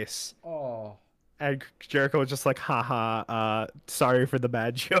cold face. Oh. And Jericho was just like, haha, sorry for the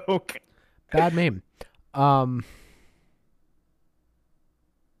bad joke. Bad meme. Oh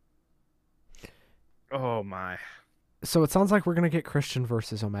my. So it sounds like we're going to get Christian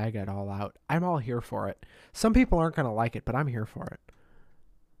versus Omega at All Out. I'm all here for it. Some people aren't going to like it, but I'm here for it.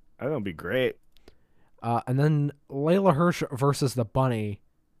 That'll be great. And then Layla Hirsch versus the Bunny.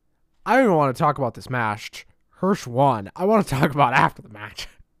 I don't even want to talk about this match. Hirsch won. I want to talk about after the match.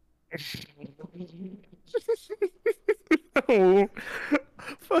 Oh.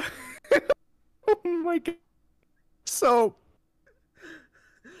 Oh my god. So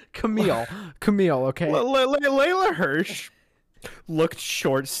Camille, okay? Layla Hirsch looked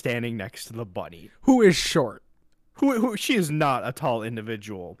short standing next to the bunny. Who is short? Who she is not a tall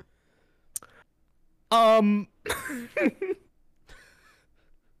individual.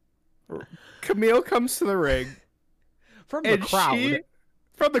 Camille comes to the ring From the crowd.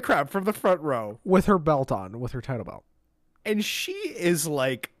 From the front row. With her belt on, with her title belt. And she is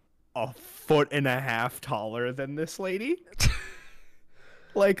like 1.5 feet taller than this lady.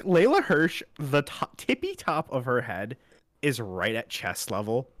 Like, Layla Hirsch, the tippy top of her head is right at chest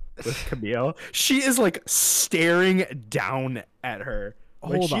level with Camille. She is like staring down at her.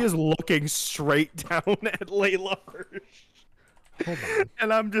 Like, she is looking straight down at Layla Hirsch. Hold on.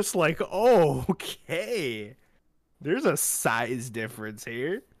 And I'm just like, oh, okay. There's a size difference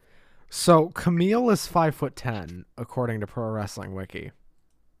here. So Camille is 5'10", according to Pro Wrestling Wiki.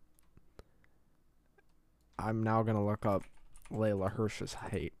 I'm now gonna look up Layla Hirsch's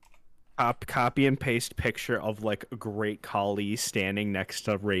height. Copy and paste picture of like Great Khali standing next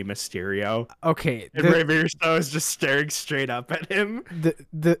to Rey Mysterio. Okay, And Rey Mysterio is just staring straight up at him.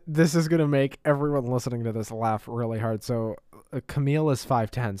 This is gonna make everyone listening to this laugh really hard. So Camille is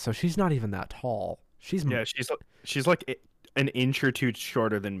 5'10", so she's not even that tall. She's like an inch or two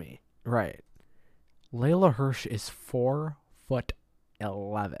shorter than me. Right. Layla Hirsch is 4'11".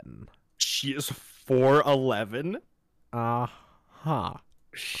 She is 4'11". Uh-huh.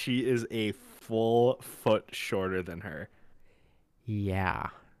 She is a full foot shorter than her. Yeah.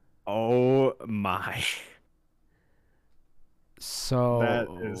 Oh my. So that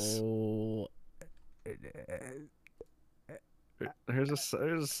is. There's a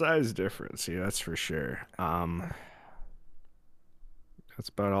size difference here, that's for sure. That's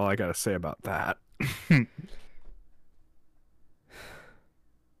about all I gotta say about that.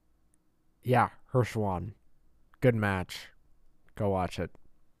 Yeah, Hirsch won. Good match. Go watch it.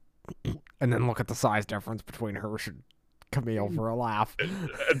 And then look at the size difference between Hirsch and Camille for a laugh.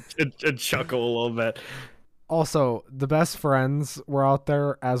 and chuckle a little bit. Also, the best friends were out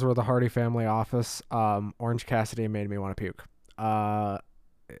there, as were the Hardy family office. Orange Cassidy made me want to puke.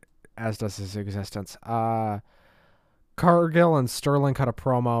 As does his existence. Cargill and Sterling cut a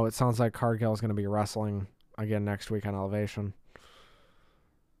promo. It sounds like Cargill is going to be wrestling again next week on Elevation.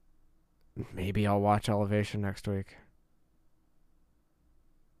 Maybe I'll watch Elevation next week.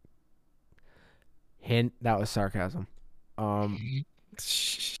 Hint, that was sarcasm.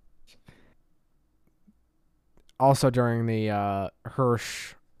 Also, during the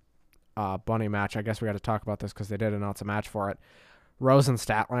Hirsch Bunny match, I guess we got to talk about this because they did announce a match for it. Rose and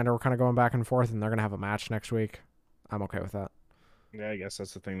Statlander were kind of going back and forth, and they're going to have a match next week. I'm okay with that. Yeah, I guess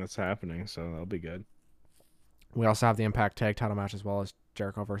that's the thing that's happening, so that'll be good. We also have the Impact Tag Title match as well as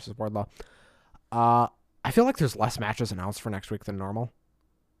Jericho versus Wardlow. I feel like there's less matches announced for next week than normal.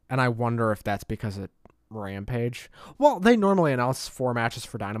 And I wonder if that's because of Rampage. Well, they normally announce 4 matches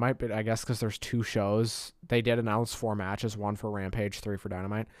for Dynamite, but I guess because there's 2 shows, they did announce 4 matches, 1 for Rampage, 3 for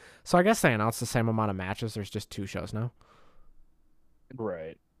Dynamite. So I guess they announced the same amount of matches. There's just 2 shows now.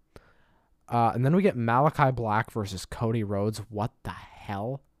 Right. And then we get Malachi Black versus Cody Rhodes. What the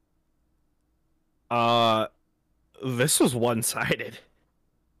hell? This was one-sided,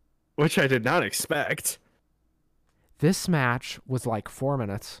 which I did not expect. This match was like 4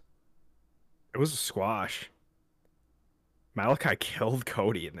 minutes. It was a squash. Malachi killed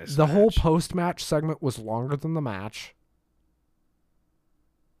Cody in this The match. whole post-match segment was longer than the match.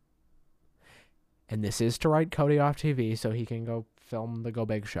 And this is to write Cody off TV so he can go film the Go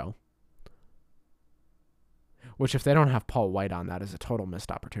Big show. Which, if they don't have Paul White on, that is a total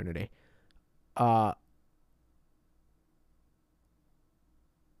missed opportunity. I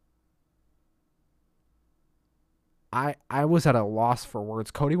was at a loss for words.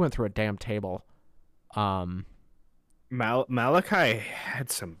 Cody went through a damn table. Malachi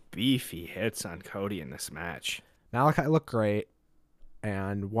had some beefy hits on Cody in this match. Malachi looked great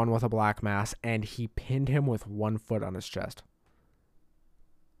and won with a black mass, and he pinned him with 1 foot on his chest.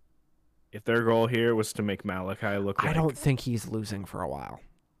 If their goal here was to make Malachi look like... I don't think he's losing for a while.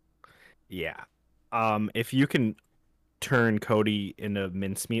 Yeah. If you can turn Cody into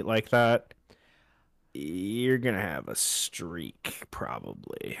mincemeat like that, you're going to have a streak,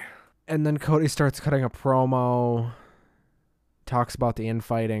 probably. And then Cody starts cutting a promo, talks about the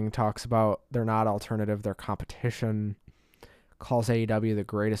infighting, talks about they're not alternative, they're competition, calls AEW the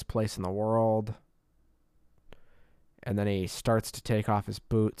greatest place in the world. And then he starts to take off his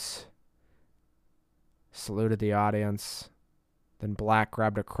boots, saluted the audience. Then Black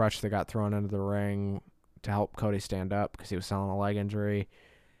grabbed a crutch that got thrown into the ring to help Cody stand up because he was selling a leg injury.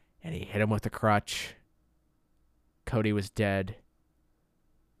 And he hit him with the crutch. Cody was dead.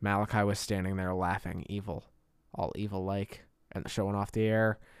 Malachi was standing there laughing, evil, all evil-like, and showing off the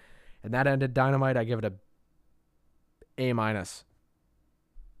air. And that ended Dynamite. I give it a A-.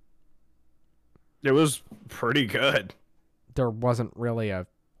 It was pretty good. There wasn't really a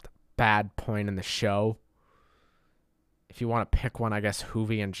bad point in the show. If you want to pick one, I guess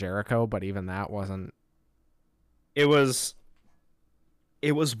Hoovy and Jericho, but even that wasn't. It was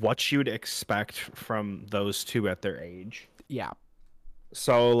what you'd expect from those two at their age. Yeah.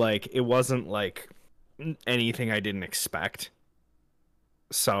 So, like, it wasn't, like, anything I didn't expect.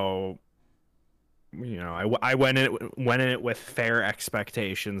 So, you know, I went in it with fair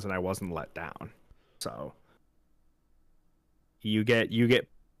expectations, and I wasn't let down. So, you get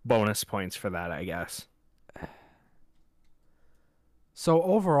bonus points for that, I guess. So,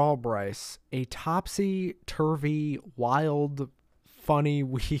 overall, Bryce, a topsy-turvy, wild, funny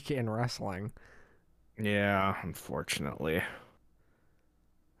week in wrestling. Yeah, unfortunately.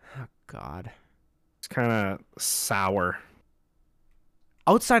 Oh, God. It's kind of sour.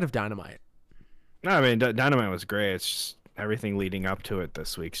 Outside of Dynamite. No, I mean, Dynamite was great. It's just everything leading up to it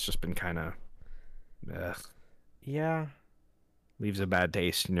this week's just been kind of... Yeah. Leaves a bad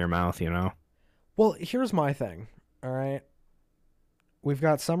taste in your mouth, you know? Well, here's my thing, all right? We've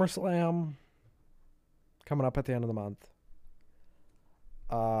got SummerSlam coming up at the end of the month.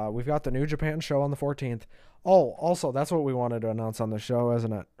 We've got the New Japan show on the 14th. Oh, also, that's what we wanted to announce on the show,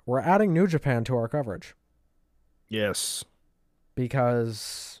 isn't it? We're adding New Japan to our coverage. Yes.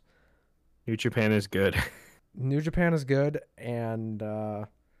 Because New Japan is good. New Japan is good, and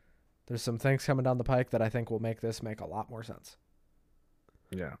there's some things coming down the pike that I think will make this make a lot more sense.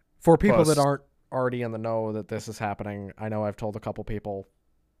 Yeah. For people that aren't already in the know that this is happening, I know I've told a couple people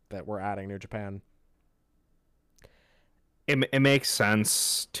that we're adding New Japan. It makes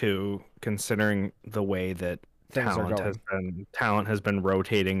sense too, considering the way that talent has been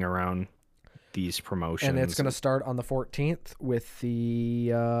rotating around these promotions. And it's going to start on the 14th with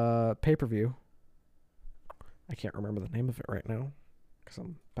the pay-per-view. I can't remember the name of it right now because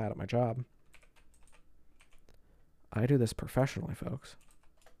I'm bad at my job. I do this professionally, folks.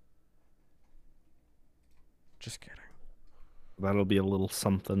 Just kidding. That'll be a little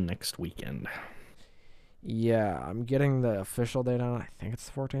something next weekend. Yeah, I'm getting the official date on it. I think it's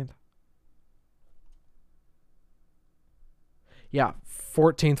the 14th. Yeah,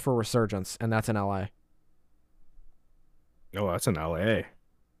 14th for Resurgence, and that's in LA. Oh, that's in LA.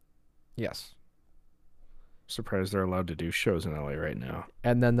 Yes. Surprised they're allowed to do shows in LA right now.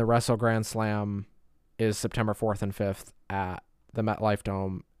 And then the Wrestle Grand Slam is September 4th and 5th at the MetLife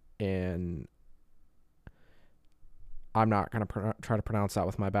Dome in... I'm not going to try to pronounce that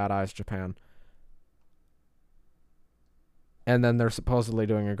with my bad eyes, Japan. And then they're supposedly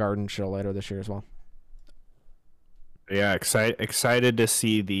doing a garden show later this year as well. Yeah, excited to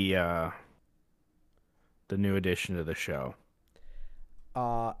see the new addition to the show.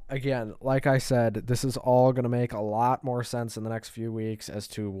 Again, like I said, this is all going to make a lot more sense in the next few weeks as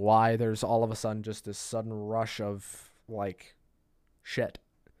to why there's all of a sudden just this sudden rush of like shit.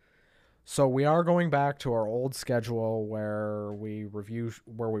 So we are going back to our old schedule where we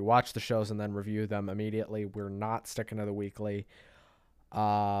watch the shows and then review them immediately. We're not sticking to the weekly.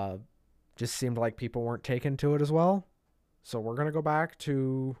 Uh just seemed like people weren't taken to it as well. So we're going to go back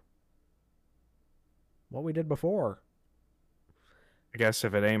to what we did before. I guess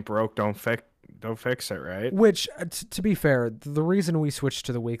if it ain't broke, don't fix it, right? Which, to be fair, the reason we switched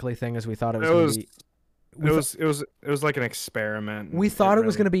to the weekly thing is we thought it was It going to was be. it was like an experiment. We thought it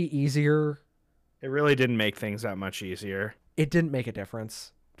was going to be easier. It really didn't make things that much easier. It didn't make a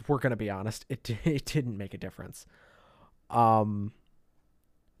difference. We're going to be honest. It didn't make a difference.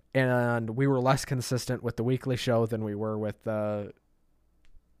 And we were less consistent with the weekly show than we were with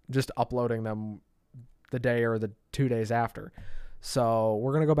just uploading them the day or the 2 days after. So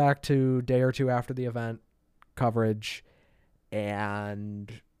we're going to go back to day or two after the event coverage, and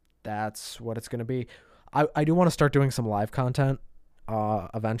that's what it's going to be. I do want to start doing some live content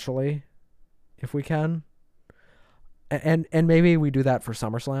eventually, if we can. And maybe we do that for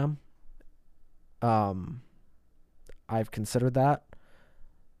SummerSlam. I've considered that.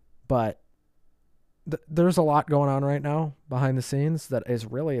 But there's a lot going on right now behind the scenes that is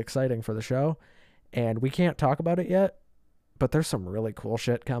really exciting for the show, and we can't talk about it yet, but there's some really cool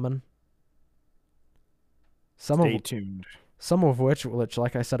shit coming. Stay tuned. Some of which,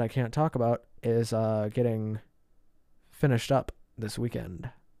 like I said, I can't talk about, is getting finished up this weekend.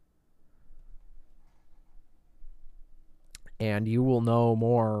 And you will know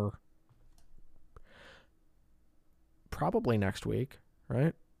more probably next week,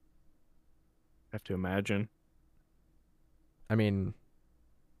 right? I have to imagine. I mean,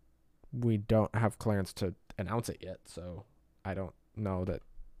 we don't have clearance to announce it yet, so I don't know that.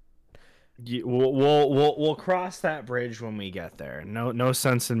 We'll cross that bridge when we get there. No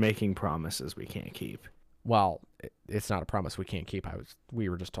sense in making promises we can't keep. Well, it's not a promise we can't keep. We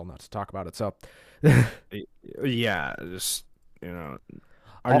were just told not to talk about it. So, yeah, just our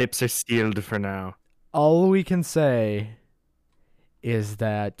lips are sealed for now. All we can say is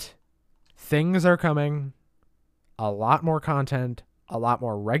that things are coming, a lot more content, a lot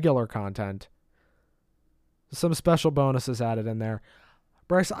more regular content, some special bonuses added in there.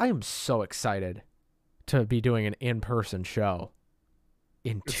 Bryce, I am so excited to be doing an in-person show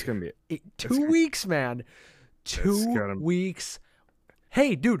in 2 weeks, man. 2 weeks.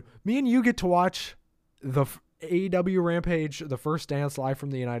 Hey, dude, me and you get to watch the AEW Rampage, the first dance live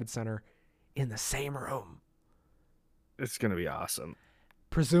from the United Center in the same room. It's going to be awesome.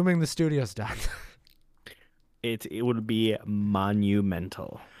 Presuming the studio's done. It would be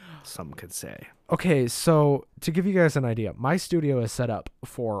monumental, some could say. Okay, so to give you guys an idea, my studio is set up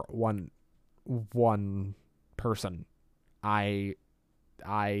for one person. I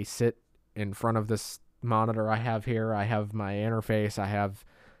sit in front of this monitor I have here. I have my interface. I have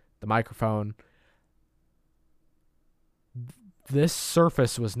the microphone. This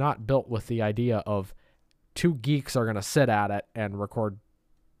Surface was not built with the idea of two geeks are going to sit at it and record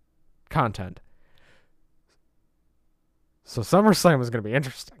content. So SummerSlam is going to be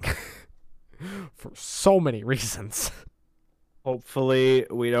interesting for so many reasons. Hopefully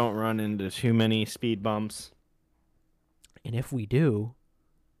we don't run into too many speed bumps. And if we do,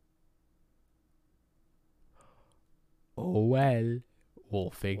 oh well,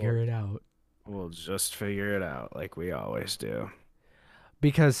 we'll figure it out. We'll just figure it out like we always do.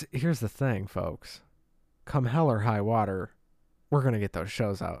 Because here's the thing, folks. Come hell or high water, we're going to get those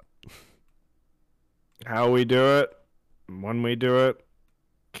shows out. How we do it, when we do it,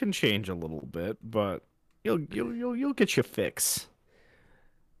 can change a little bit, but you'll get your fix.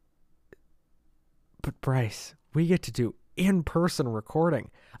 But Bryce, we get to do in-person recording.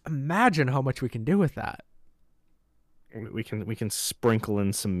 Imagine how much we can do with that. We can sprinkle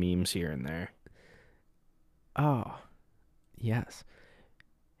in some memes here and there. Oh, yes.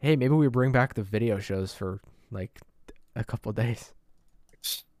 Hey, maybe we bring back the video shows for like a couple of days.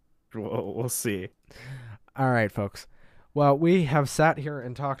 We'll see. All right, folks. Well, we have sat here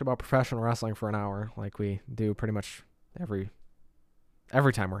and talked about professional wrestling for an hour, like we do pretty much every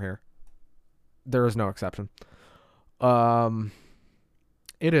time we're here. There is no exception. It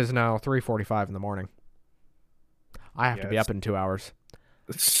is now 3:45 in the morning. I have to be up in 2 hours.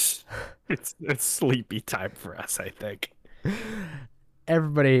 It's sleepy time for us, I think.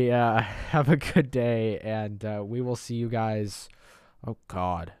 Everybody, have a good day, and we will see you guys. Oh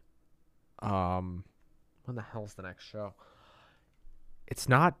God, what When the hell's the next show? It's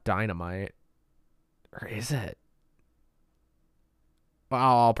not Dynamite. Or is it? Well,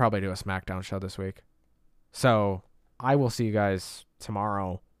 I'll probably do a SmackDown show this week. So I will see you guys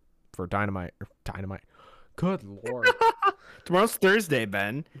tomorrow for Dynamite. Good Lord. Tomorrow's Thursday,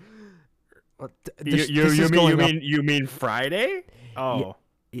 Ben. You mean Friday? Oh.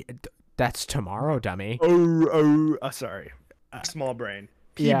 That's tomorrow, dummy. Sorry. Small brain.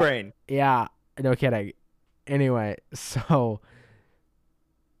 Yeah. Brain. Yeah, no kidding. Anyway, so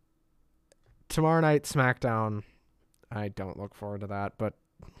tomorrow night SmackDown. I don't look forward to that, but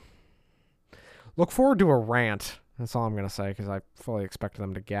look forward to a rant. That's all I'm gonna say because I fully expect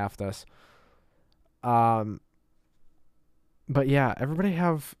them to gaff this. But yeah, everybody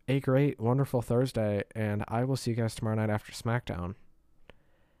have a great, wonderful Thursday, and I will see you guys tomorrow night after SmackDown.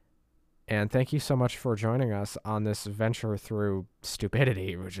 And thank you so much for joining us on this venture through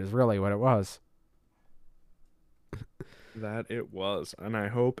stupidity, which is really what it was. That it was. And I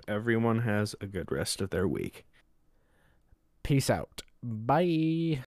hope everyone has a good rest of their week. Peace out. Bye.